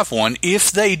to have one,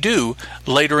 if they do,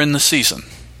 later in the season?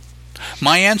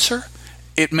 My answer,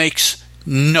 it makes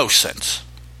no sense.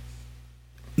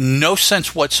 No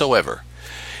sense whatsoever.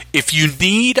 If you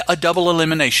need a double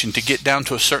elimination to get down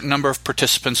to a certain number of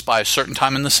participants by a certain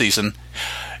time in the season,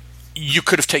 you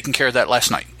could have taken care of that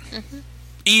last night. Mm-hmm.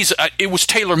 It was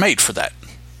tailor-made for that.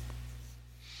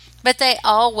 But they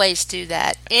always do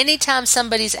that. Anytime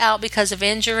somebody's out because of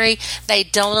injury, they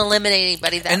don't eliminate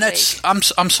anybody that and that's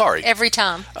week. I'm sorry. Every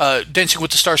time. Dancing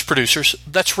with the Stars producers,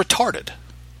 that's retarded.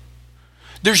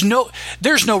 There's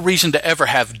no reason to ever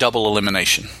have double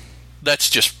elimination. That's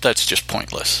just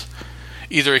pointless.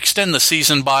 Either extend the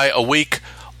season by a week,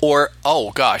 or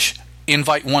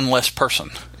invite one less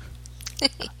person.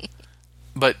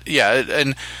 But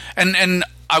yeah, and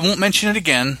I won't mention it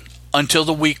again until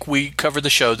the week we cover the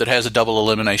show that has a double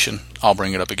elimination. I'll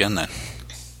bring it up again then.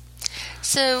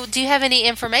 So, do you have any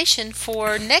information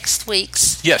for next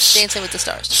week's Yes. Dancing with the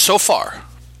Stars? So far,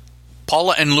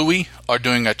 Paula and Louie are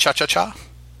doing a cha-cha-cha.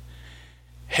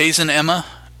 Hayes and Emma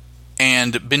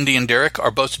and Bindi and Derek are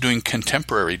both doing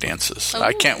contemporary dances. Ooh.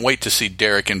 I can't wait to see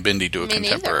Derek and Bindi do a Me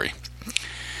contemporary. Neither.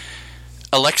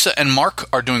 Alexa and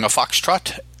Mark are doing a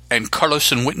foxtrot, and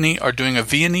Carlos and Whitney are doing a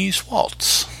Viennese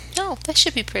waltz. Oh, that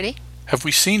should be pretty. Have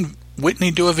we seen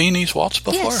Whitney do a Viennese waltz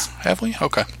before? Yes. Have we?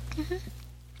 Okay. Mm-hmm.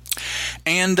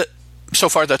 And so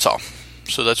far, that's all.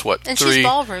 So that's what? And 3, she's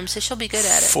ballroom, so she'll be good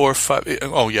at it. 4, 5.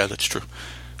 Oh, yeah, that's true.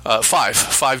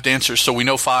 5 dancers. So we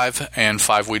know 5, and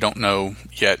 5 we don't know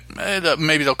yet.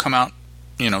 Maybe they'll come out,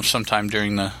 sometime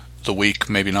during the week.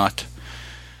 Maybe not.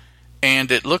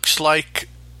 And it looks like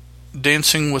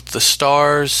Dancing with the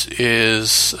Stars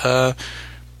is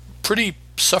pretty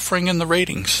suffering in the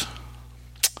ratings.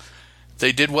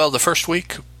 They did well the first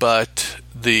week, but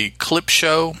the clip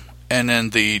show and then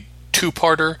the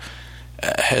two-parter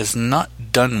has not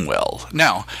done well.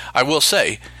 Now, I will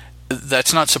say,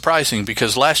 that's not surprising,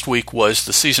 because last week was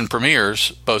the season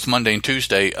premieres, both Monday and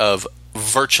Tuesday, of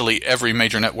virtually every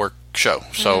major network show.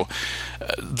 Mm-hmm. So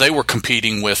they were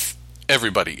competing with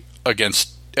everybody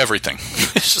against everything.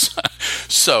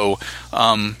 So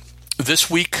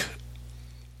this week,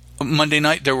 Monday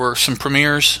night, there were some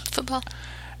premieres. Football.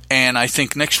 And I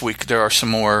think next week there are some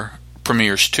more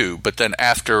premieres too. But then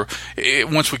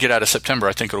once we get out of September,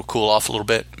 I think it'll cool off a little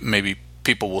bit. Maybe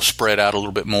people will spread out a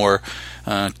little bit more,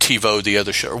 TiVo, the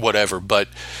other show, or whatever. But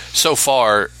so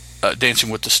far, Dancing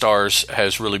with the Stars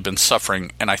has really been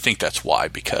suffering, and I think that's why,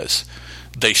 because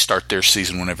they start their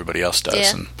season when everybody else does.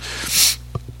 Yeah. And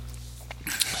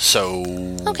so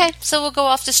okay, so we'll go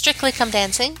off to Strictly Come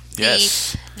Dancing.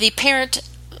 Yes. The parent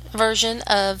version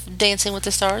of Dancing with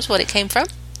the Stars, what it came from.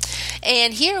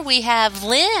 And here we have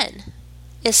Lynn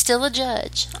is still a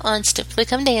judge on Strictly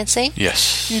Come Dancing.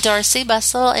 Yes. Darcy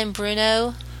Bustle and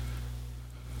Bruno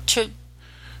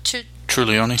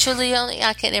Trulioni.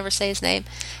 I can't ever say his name.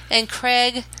 And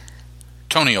Craig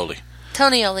Tonioli.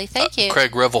 Thank you.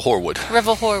 Craig Revel-Horwood.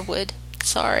 Revel-Horwood.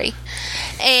 Sorry.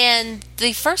 And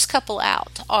the first couple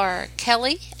out are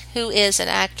Kelly, who is an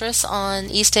actress on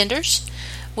EastEnders,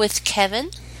 with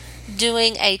Kevin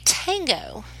doing a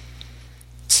tango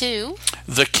to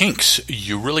The Kinks,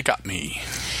 You Really Got Me.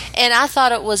 And I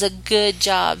thought it was a good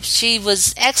job. She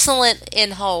was excellent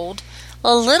in hold.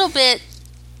 A little bit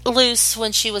loose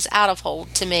when she was out of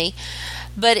hold to me,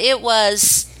 but it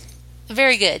was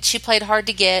very good. She played hard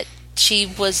to get. She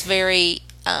was very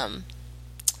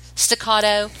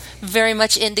staccato, very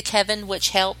much into Kevin, which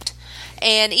helped.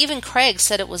 And even Craig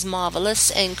said it was marvelous.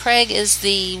 And Craig is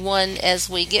the one, as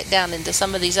we get down into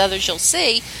some of these others you'll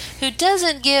see, who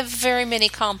doesn't give very many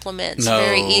compliments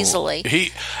very easily.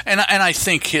 And I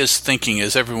think his thinking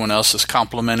is everyone else is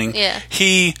complimenting. Yeah.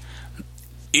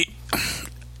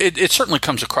 It certainly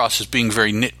comes across as being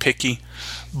very nitpicky,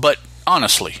 but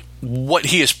honestly, what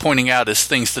he is pointing out is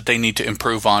things that they need to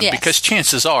improve on, because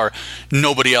chances are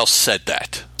nobody else said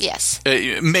that. Yes.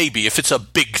 Maybe if it's a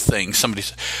big thing,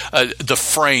 somebody's the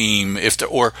frame,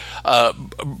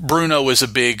 Bruno is a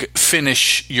big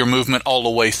finish your movement all the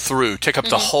way through, take up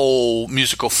the whole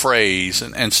musical phrase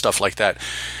and stuff like that.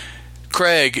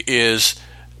 Craig is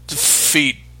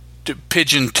feet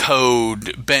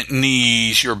pigeon-toed, bent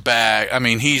knees, your back. I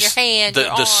mean, he's your hand,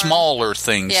 the smaller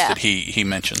things that he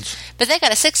mentions. But they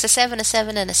got a 6, a 7, a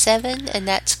 7, and a 7, and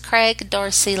that's Craig,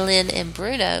 Darcy, Lynn, and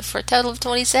Bruno for a total of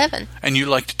 27. And you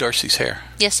liked Darcy's hair?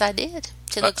 Yes, I did.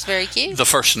 She looks very cute. The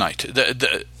first night.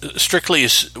 The Strictly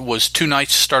was 2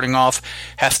 nights starting off,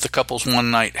 half the couples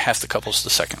one night, half the couples the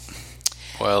second.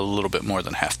 Well, a little bit more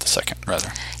than half the second,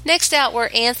 rather. Next out were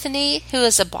Anthony, who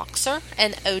is a boxer,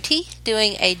 and Oti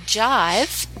doing a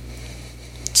jive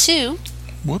to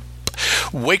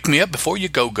Wake Me Up Before You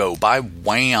Go by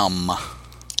Wham.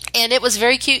 And it was a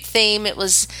very cute theme. It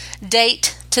was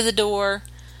date to the door,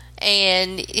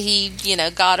 and he,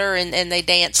 got her, and they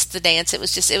danced the dance. It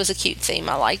was a cute theme.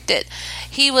 I liked it.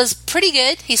 He was pretty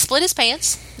good. He split his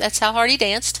pants. That's how hard he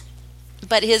danced.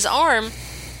 But his arm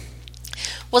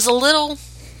was a little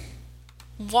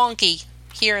wonky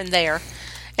here and there.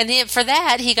 And then for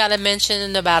that, he got a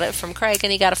mention about it from Craig,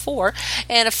 and he got a 4,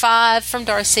 and a 5 from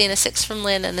Darcy, and a 6 from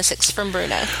Lynn, and a 6 from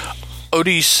Bruno.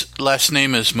 Odie's last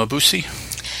name is Mabusi.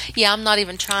 Yeah, I'm not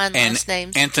even trying last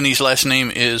names. Anthony's last name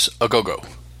is Agogo.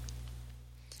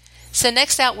 So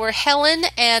next out were Helen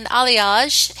and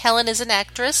Aliage. Helen is an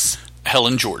actress.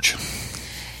 Helen George.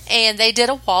 And they did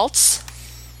a waltz.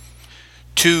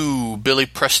 To Billy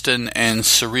Preston and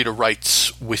Sarita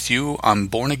Wright's With You, I'm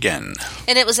Born Again.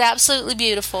 And it was absolutely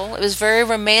beautiful. It was very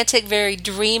romantic, very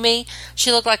dreamy.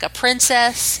 She looked like a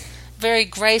princess, very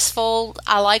graceful.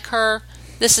 I like her.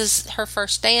 This is her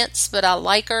first dance, but I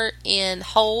like her in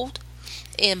Hold,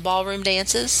 in ballroom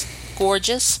dances.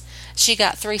 Gorgeous. She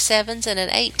got 3 7s and an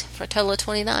 8 for a total of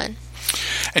 29.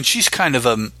 And she's kind of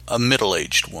a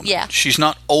middle-aged woman. Yeah. She's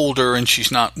not older, and she's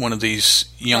not one of these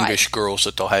youngish girls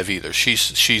that they'll have either.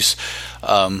 She's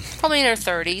probably in her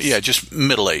 30s. Yeah, just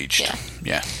middle-aged.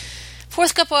 Yeah.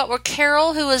 Fourth couple out were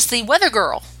Carol, who is the weather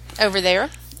girl over there,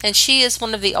 and she is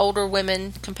one of the older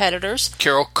women competitors.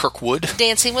 Carol Kirkwood.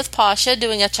 Dancing with Pasha,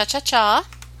 doing a cha-cha-cha.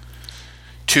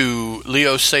 To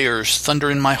Leo Sayers' Thunder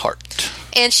in My Heart.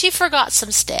 And she forgot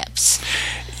some steps.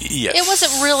 Yes. It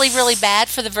wasn't really, really bad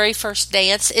for the very first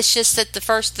dance. It's just that the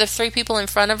 3 people in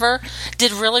front of her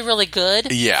did really, really good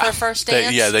for a first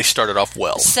dance. They started off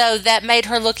well. So that made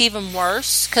her look even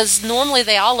worse, because normally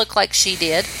they all look like she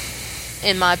did,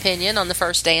 in my opinion, on the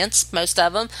first dance. Most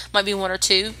of them. Might be 1 or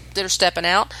 2 that are stepping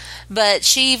out. But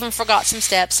she even forgot some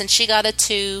steps, and she got a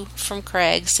 2 from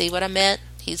Craig. See what I meant?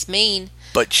 He's mean.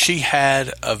 But she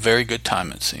had a very good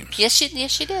time, it seems. Yes, she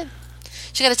did.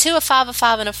 She got a 2, a 5, a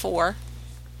 5, and a 4.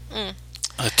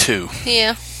 A 2.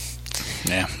 Yeah.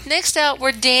 Yeah. Next out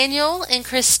were Daniel and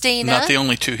Christina. Not the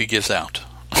only 2 he gives out.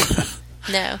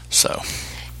 No. So,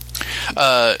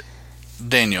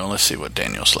 Daniel, let's see what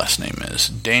Daniel's last name is.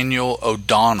 Daniel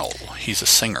O'Donnell. He's a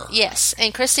singer. Yes,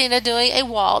 and Christina doing a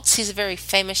waltz. He's a very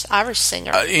famous Irish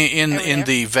singer. In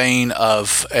the vein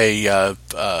of a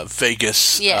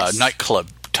Vegas nightclub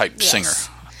type singer.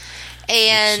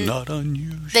 And it's not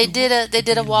unusual. They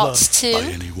did a waltz too. By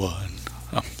anyone.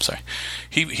 Oh, sorry.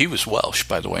 He was Welsh,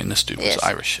 by the way, and this dude was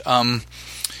Irish.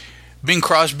 Bing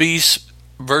Crosby's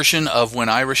version of When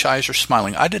Irish Eyes Are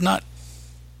Smiling. I did not.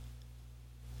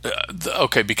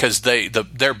 Okay, because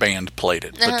their band played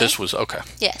it, but this was okay.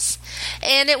 Yes,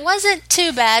 and it wasn't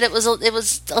too bad. It was a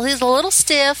little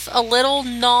stiff, a little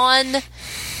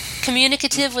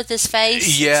non-communicative with his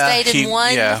face. Yeah, stayed in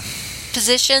one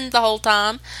position the whole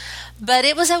time, but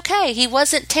it was okay. He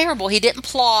wasn't terrible. He didn't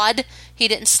plod. He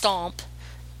didn't stomp,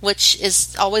 which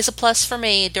is always a plus for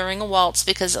me during a waltz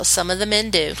because some of the men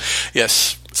do.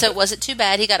 Yes. So it wasn't too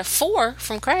bad. He got a 4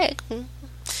 from Craig,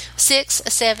 6,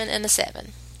 a 7, and a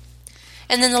 7.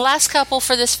 And then the last couple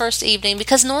for this first evening,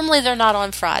 because normally they're not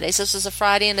on Fridays. This was a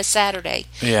Friday and a Saturday.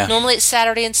 Yeah. Normally it's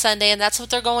Saturday and Sunday, and that's what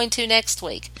they're going to next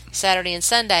week, Saturday and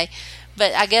Sunday.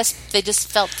 But I guess they just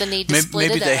felt the need to split it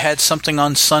up. Maybe they had something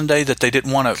on Sunday that they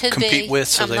didn't want to compete with.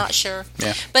 So I'm not sure.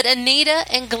 Yeah. But Anita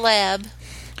and Gleb,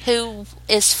 who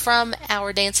is from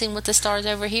our Dancing with the Stars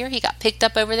over here, he got picked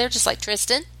up over there just like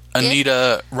Tristan.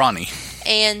 Anita Ronnie.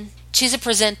 And She's a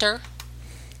presenter.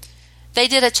 They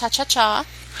did a cha-cha-cha.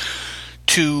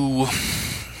 To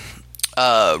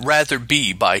Rather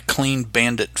Be by Clean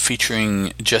Bandit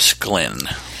featuring Jess Glynn.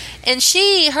 And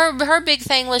her big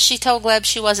thing was she told Gleb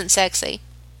she wasn't sexy.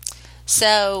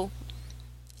 So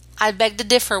I beg to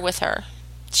differ with her.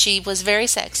 She was very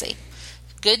sexy.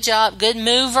 Good job, good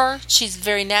mover. She's a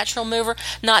very natural mover,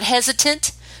 not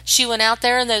hesitant. She went out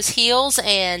there in those heels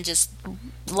and just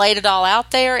laid it all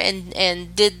out there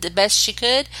and did the best she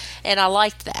could, and I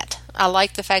liked that. I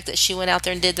liked the fact that she went out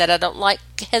there and did that. I don't like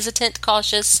hesitant,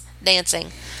 cautious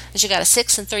dancing. And she got a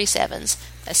 6 3/7.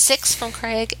 A 6 from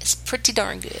Craig is pretty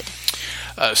darn good.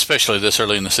 Especially this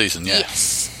early in the season, yeah.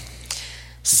 Yes.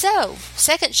 So,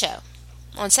 second show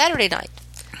on Saturday night.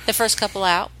 The first couple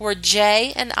out were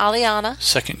Jay and Aliana.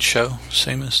 Second show,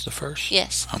 same as the first?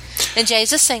 Yes. And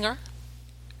Jay's a singer.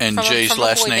 And Jay's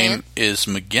last name is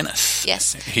McGinnis.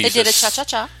 Yes. They did a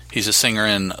cha-cha-cha. He's a singer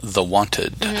in The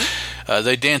Wanted. Mm-hmm.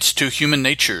 They danced to Human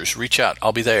Nature's Reach Out,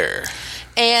 I'll Be There.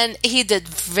 And he did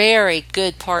very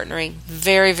good partnering.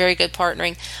 Very, very good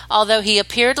partnering. Although he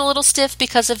appeared a little stiff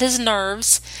because of his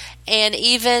nerves. And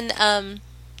even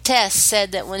Tess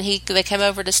said that when they came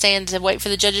over to stand to wait for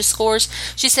the judges' scores,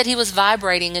 she said he was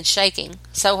vibrating and shaking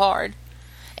so hard.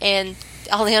 And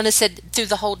Aliana said through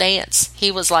the whole dance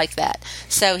he was like that.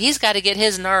 So he's got to get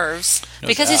his nerves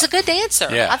because he's a good dancer.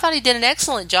 Yeah. I thought he did an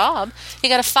excellent job. He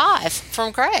got a 5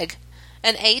 from Craig.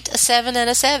 An 8, a 7, and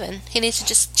a 7. He needs to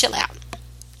just chill out.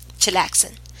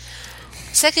 Chillaxing.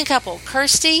 Second couple,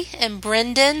 Kirsty and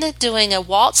Brendan doing a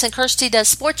waltz, and Kirsty does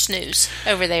sports news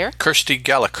over there. Kirsty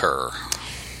Gallagher.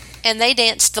 And they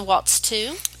danced the waltz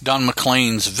too. Don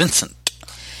McLean's Vincent.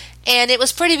 And it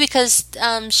was pretty because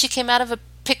she came out of a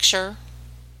picture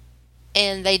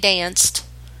and they danced,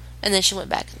 and then she went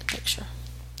back in the picture.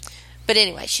 But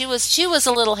anyway, she was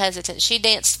a little hesitant. She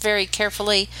danced very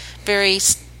carefully, very,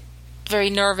 very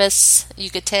nervous, you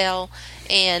could tell,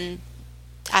 and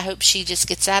I hope she just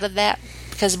gets out of that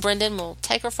because Brendan will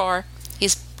take her far.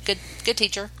 He's a good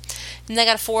teacher. And they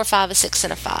got a 4, a 5, a 6,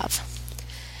 and a 5.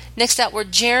 Next up were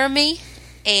Jeremy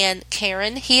and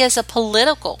Karen. He is a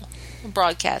political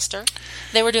broadcaster.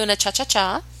 They were doing a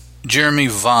cha-cha-cha. Jeremy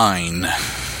Vine.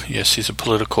 Yes, he's a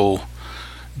political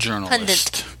journalist.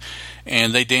 Pundit.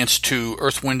 And they danced to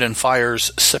Earth, Wind, and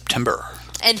Fire's September.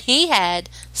 And he had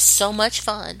so much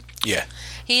fun. Yeah.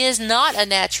 He is not a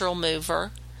natural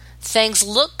mover. Things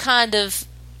look kind of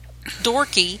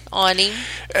dorky on him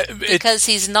because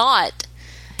he's not.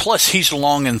 Plus, he's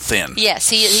long and thin. Yes,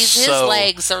 his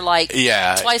legs are like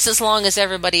twice as long as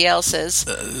everybody else's.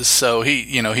 So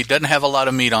he doesn't have a lot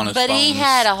of meat on his bones. But he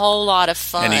had a whole lot of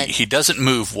fun. And he doesn't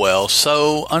move well,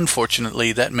 so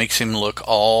unfortunately that makes him look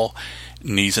all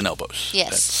knees and elbows.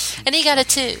 Yes, and he got a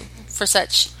 2 for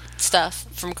such stuff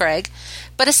from Craig.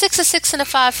 But a 6, a 6, and a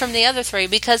 5 from the other 3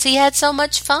 because he had so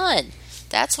much fun.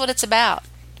 That's what it's about.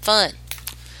 Fun.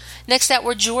 Next out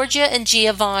were Georgia and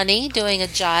Giovanni doing a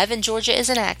jive, and Georgia is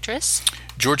an actress.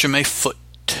 Georgia May Foote.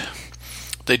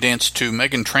 They danced to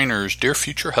Meghan Trainor's Dear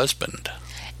Future Husband.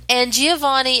 And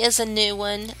Giovanni is a new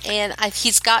one, and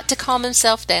he's got to calm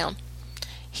himself down.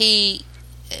 He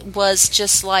was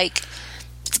just like,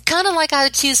 kind of like I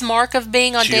accused Mark of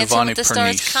being on Dancing with the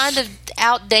Stars, kind of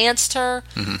outdanced her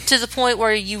to the point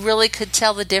where you really could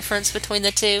tell the difference between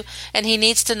the two, and he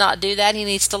needs to not do that. He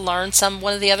needs to learn.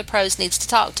 One of the other pros needs to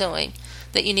talk to him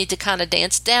that you need to kind of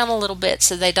dance down a little bit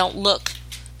so they don't look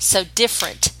so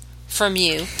different from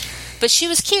you. But she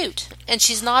was cute, and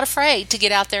she's not afraid to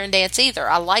get out there and dance either.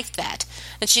 I like that.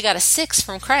 And she got a 6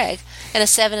 from Craig and a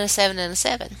 7, and a 7, and a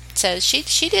 7. So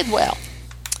she did well.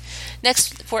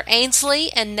 Next were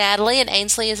Ainsley and Natalie, and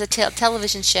Ainsley is a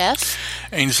television chef.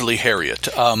 Ainsley Harriet.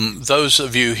 Those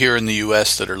of you here in the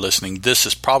U.S. that are listening, this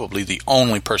is probably the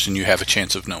only person you have a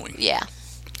chance of knowing. Yeah.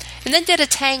 And then did a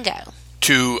tango.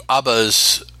 To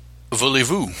ABBA's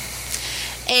Voulez-Vous.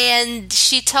 And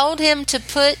she told him to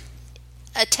put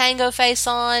a tango face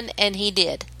on, and he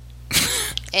did.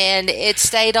 And it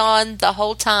stayed on the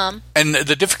whole time. And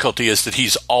the difficulty is that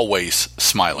he's always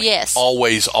smiling. Yes.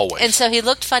 Always. And so he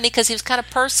looked funny because he was kind of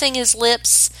pursing his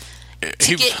lips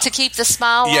to keep the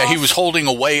smile off. Yeah, he was holding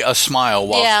away a smile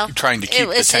while trying to keep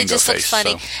the tango it just face. Looks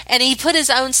funny. So. And he put his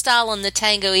own style on the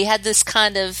tango. He had this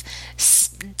kind of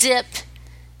dip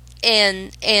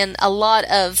and a lot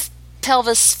of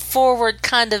pelvis forward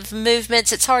kind of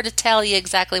movements. It's hard to tell you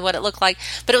exactly what it looked like,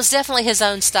 but it was definitely his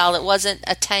own style. It wasn't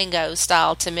a tango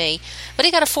style to me. But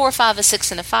he got a 4, a 5, a 6,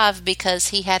 and a 5 because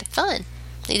he had fun.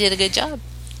 He did a good job.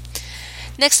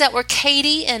 Next up were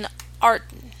Katie and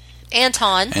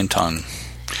Anton. Anton.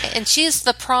 And she's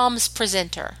the proms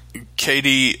presenter.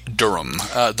 Katie Durham.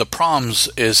 The Proms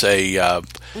is a...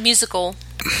 musical.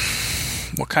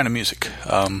 What kind of music?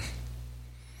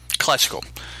 Classical.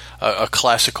 A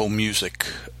classical music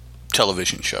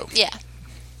television show. Yeah.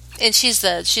 And she's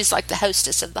like the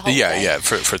hostess of the whole thing. Yeah,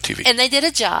 for TV. And they did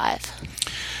a jive.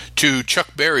 To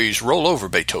Chuck Berry's Roll Over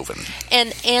Beethoven.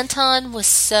 And Anton was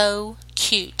so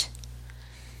cute.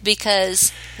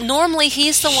 Because normally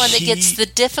he's the one that gets the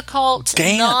difficult,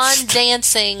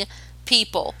 non-dancing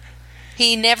people.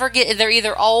 He never they're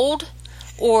either old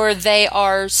or they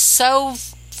are so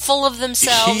full of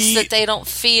themselves that they don't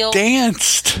feel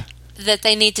that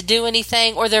they need to do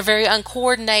anything, or they're very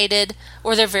uncoordinated,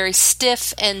 or they're very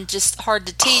stiff and just hard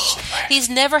to teach. He's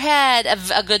never had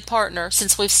a good partner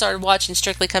since we've started watching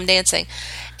Strictly Come Dancing.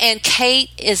 And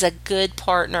Kate is a good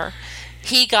partner.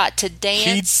 He got to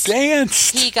dance. He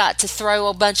danced. He got to throw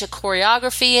a bunch of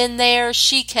choreography in there.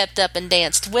 She kept up and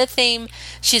danced with him.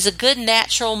 She's a good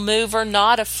natural mover,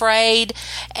 not afraid.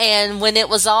 And when it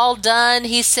was all done,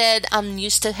 he said, I'm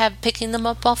used to picking them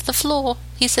up off the floor.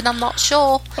 He said, I'm not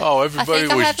sure. Oh, everybody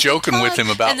was joking with him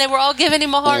about, and they were all giving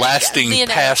him a hard lasting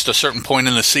past a certain point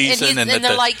in the season. And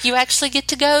they're like, you actually get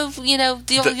to go,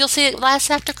 you'll see it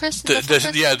last after Christmas.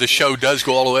 The show does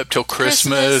go all the way up till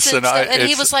Christmas. And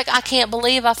he was like, I can't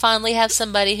believe I finally have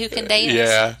somebody who can dance.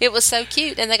 Yeah. It was so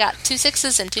cute. And they got 2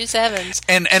 6s and 2 7s.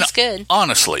 And it's good.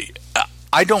 Honestly,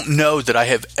 I don't know that I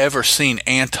have ever seen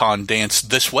Anton dance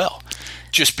this well.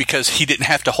 Just because he didn't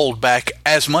have to hold back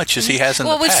as much as he has in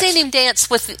the past. Well, we've seen him dance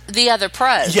with the other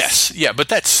pros. Yes, yeah, but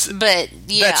that's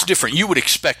different. You would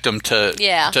expect him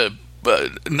to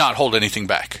not hold anything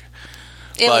back.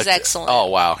 It was excellent. Oh,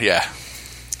 wow, yeah.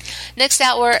 Next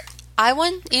out were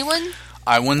Iwan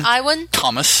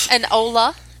Thomas. And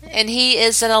Ola, and he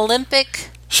is an Olympic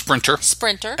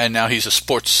sprinter. And now he's a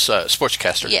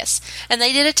sportscaster. Yes, and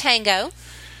they did a tango.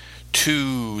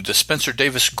 To the Spencer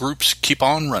Davis Group's Keep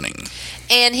On Running.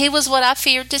 And he was what I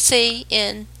feared to see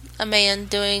in a man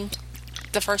doing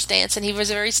the first dance, and he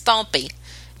was very stompy.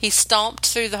 He stomped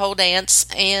through the whole dance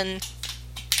and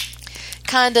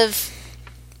kind of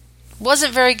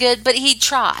wasn't very good, but he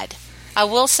tried. I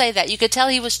will say that. You could tell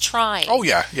he was trying. Oh,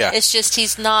 yeah. It's just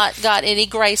he's not got any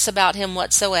grace about him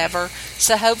whatsoever.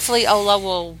 So hopefully Ola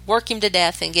will work him to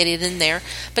death and get it in there.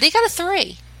 But he got a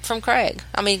 3. From Craig.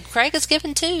 I mean, Craig has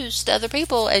given 2s to other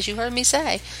people, as you heard me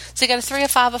say. So he got a 3, a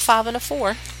 5, a 5, and a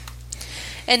 4.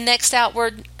 And next out were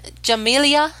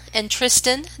Jamelia and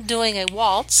Tristan doing a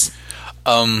waltz.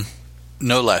 No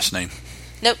last name.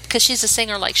 Nope, because she's a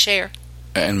singer like Cher.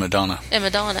 And Madonna.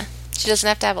 She doesn't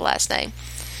have to have a last name.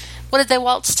 What did they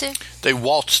waltz to? They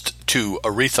waltzed to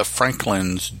Aretha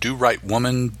Franklin's Do Right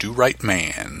Woman, Do Right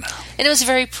Man. And it was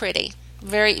very pretty.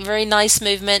 Very, very nice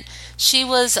movement. She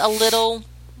was a little...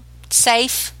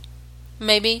 safe,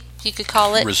 maybe you could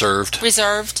call it.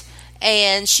 Reserved.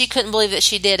 And she couldn't believe that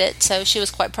she did it, so she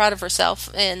was quite proud of herself.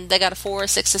 And they got a 4, a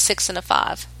 6, a 6, and a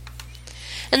 5.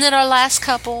 And then our last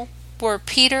couple were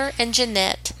Peter and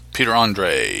Jeanette. Peter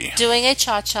Andre. Doing a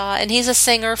cha-cha, and he's a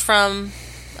singer from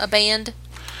a band.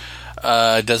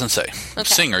 It doesn't say. Okay.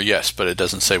 Singer, yes, but it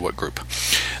doesn't say what group.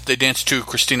 They danced to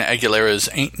Christina Aguilera's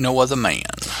Ain't No Other Man.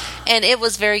 And it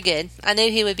was very good. I knew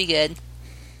he would be good.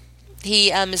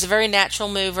 He is a very natural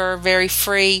mover, very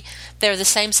free. They're the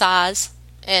same size,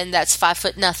 and that's 5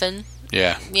 foot nothing.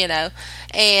 Yeah.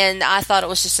 And I thought it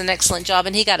was just an excellent job.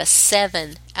 And he got a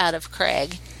 7 out of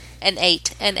Craig, an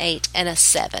 8, an 8, and a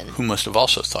 7. Who must have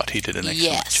also thought he did an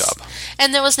excellent job.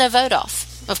 And there was no vote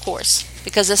off, of course,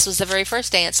 because this was the very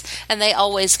first dance, and they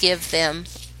always give them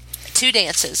 2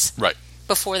 dances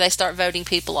before they start voting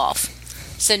people off.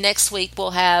 So next week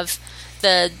we'll have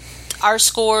our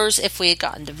scores if we had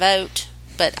gotten to vote,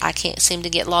 but I can't seem to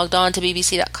get logged on to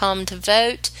bbc.com to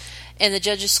vote, and the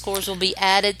judges' scores will be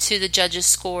added to the judges'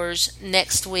 scores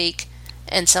next week,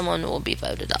 and someone will be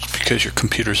voted off. Because your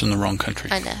computer's in the wrong country.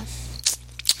 I know.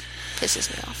 Pisses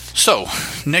me off. So,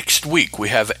 next week we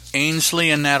have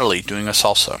Ainsley and Natalie doing a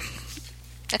salsa.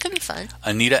 That could be fun.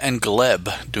 Anita and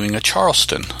Gleb doing a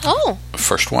Charleston. Oh.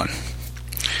 First one.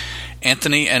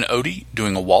 Anthony and Odie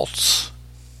doing a waltz.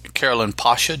 Carolyn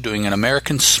Pasha doing an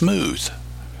American Smooth.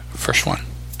 First one.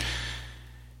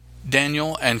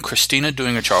 Daniel and Christina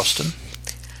doing a Charleston.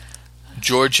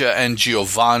 Georgia and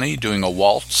Giovanni doing a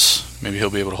waltz. Maybe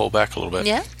he'll be able to hold back a little bit.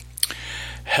 Yeah.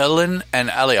 Helen and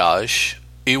Aliage,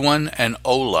 Ewan and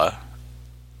Ola,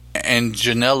 and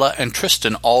Janella and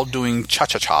Tristan all doing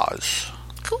cha-cha-chas.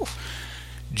 Cool.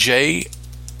 Jay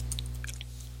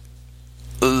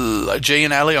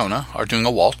and Aliona are doing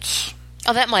a waltz.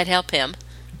 Oh, that might help him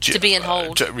to be in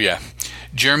hold. Yeah.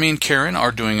 Jeremy and Karen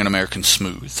are doing an American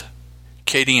Smooth.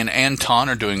 Katie and Anton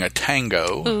are doing a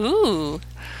tango. Ooh.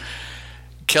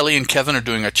 Kelly and Kevin are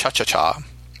doing a cha-cha-cha.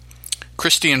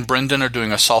 Christy and Brendan are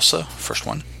doing a salsa, first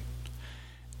one.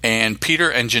 And Peter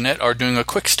and Jeanette are doing a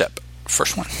quick step,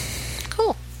 first one.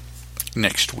 Cool.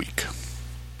 Next week.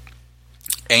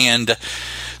 And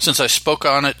since I spoke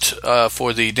on it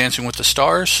for the Dancing with the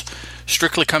Stars,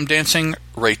 Strictly Come Dancing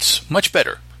rates much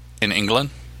better in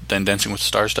England than Dancing with the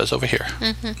Stars does over here.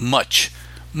 Mm-hmm. Much,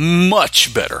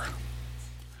 much better.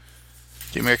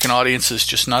 The American audience is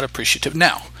just not appreciative.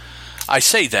 Now, I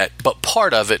say that, but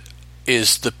part of it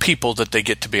is the people that they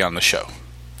get to be on the show.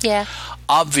 Yeah.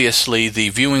 Obviously, the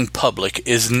viewing public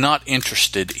is not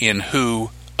interested in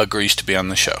who agrees to be on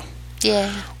the show.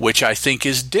 Yeah. Which I think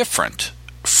is different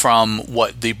from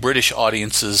what the British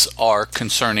audiences are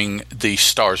concerning the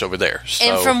stars over there. So,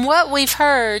 and from what we've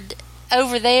heard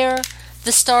over there,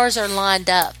 the stars are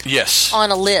lined up. Yes. On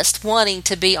a list wanting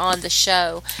to be on the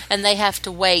show, and they have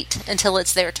to wait until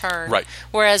it's their turn. Right.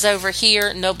 Whereas over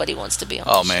here, nobody wants to be on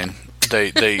the show. Oh, man.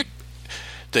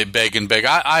 They beg and beg.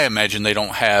 I imagine they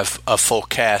don't have a full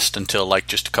cast until like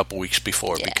just a couple weeks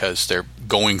before because they're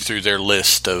going through their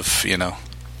list of,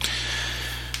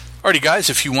 Alrighty,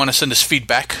 guys, if you want to send us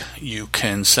feedback, you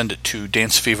can send it to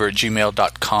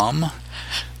dancefever@gmail.com.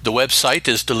 The website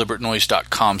is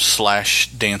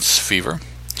deliberatenoise.com/dancefever.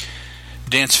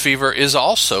 Dance Fever is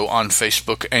also on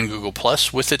Facebook and Google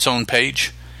Plus with its own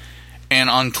page, and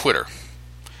on Twitter.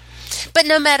 But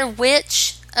no matter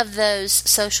which of those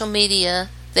social media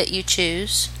that you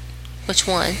choose, which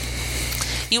one,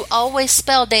 you always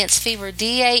spell Dance Fever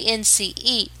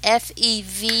DANCEFEVRE.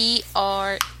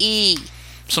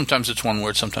 Sometimes it's one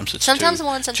word, sometimes it's sometimes two.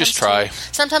 One, sometimes just try. Two.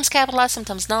 Sometimes capitalized,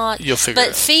 sometimes not. You'll figure it out.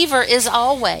 But fever is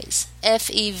always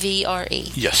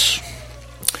FEVRE. Yes.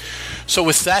 So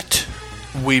with that,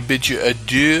 we bid you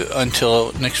adieu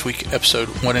until next week, episode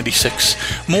 186.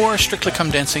 More Strictly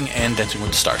Come Dancing and Dancing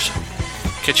with the Stars.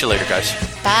 Catch you later, guys.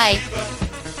 Bye.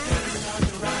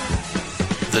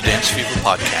 The Dance Fever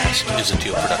podcast is a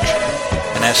Teal production,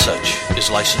 and as such, is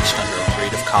licensed under a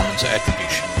Creative Commons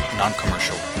Attribution,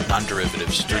 Non-Commercial,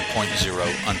 Non-Derivatives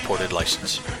 3.0 Unported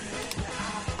license.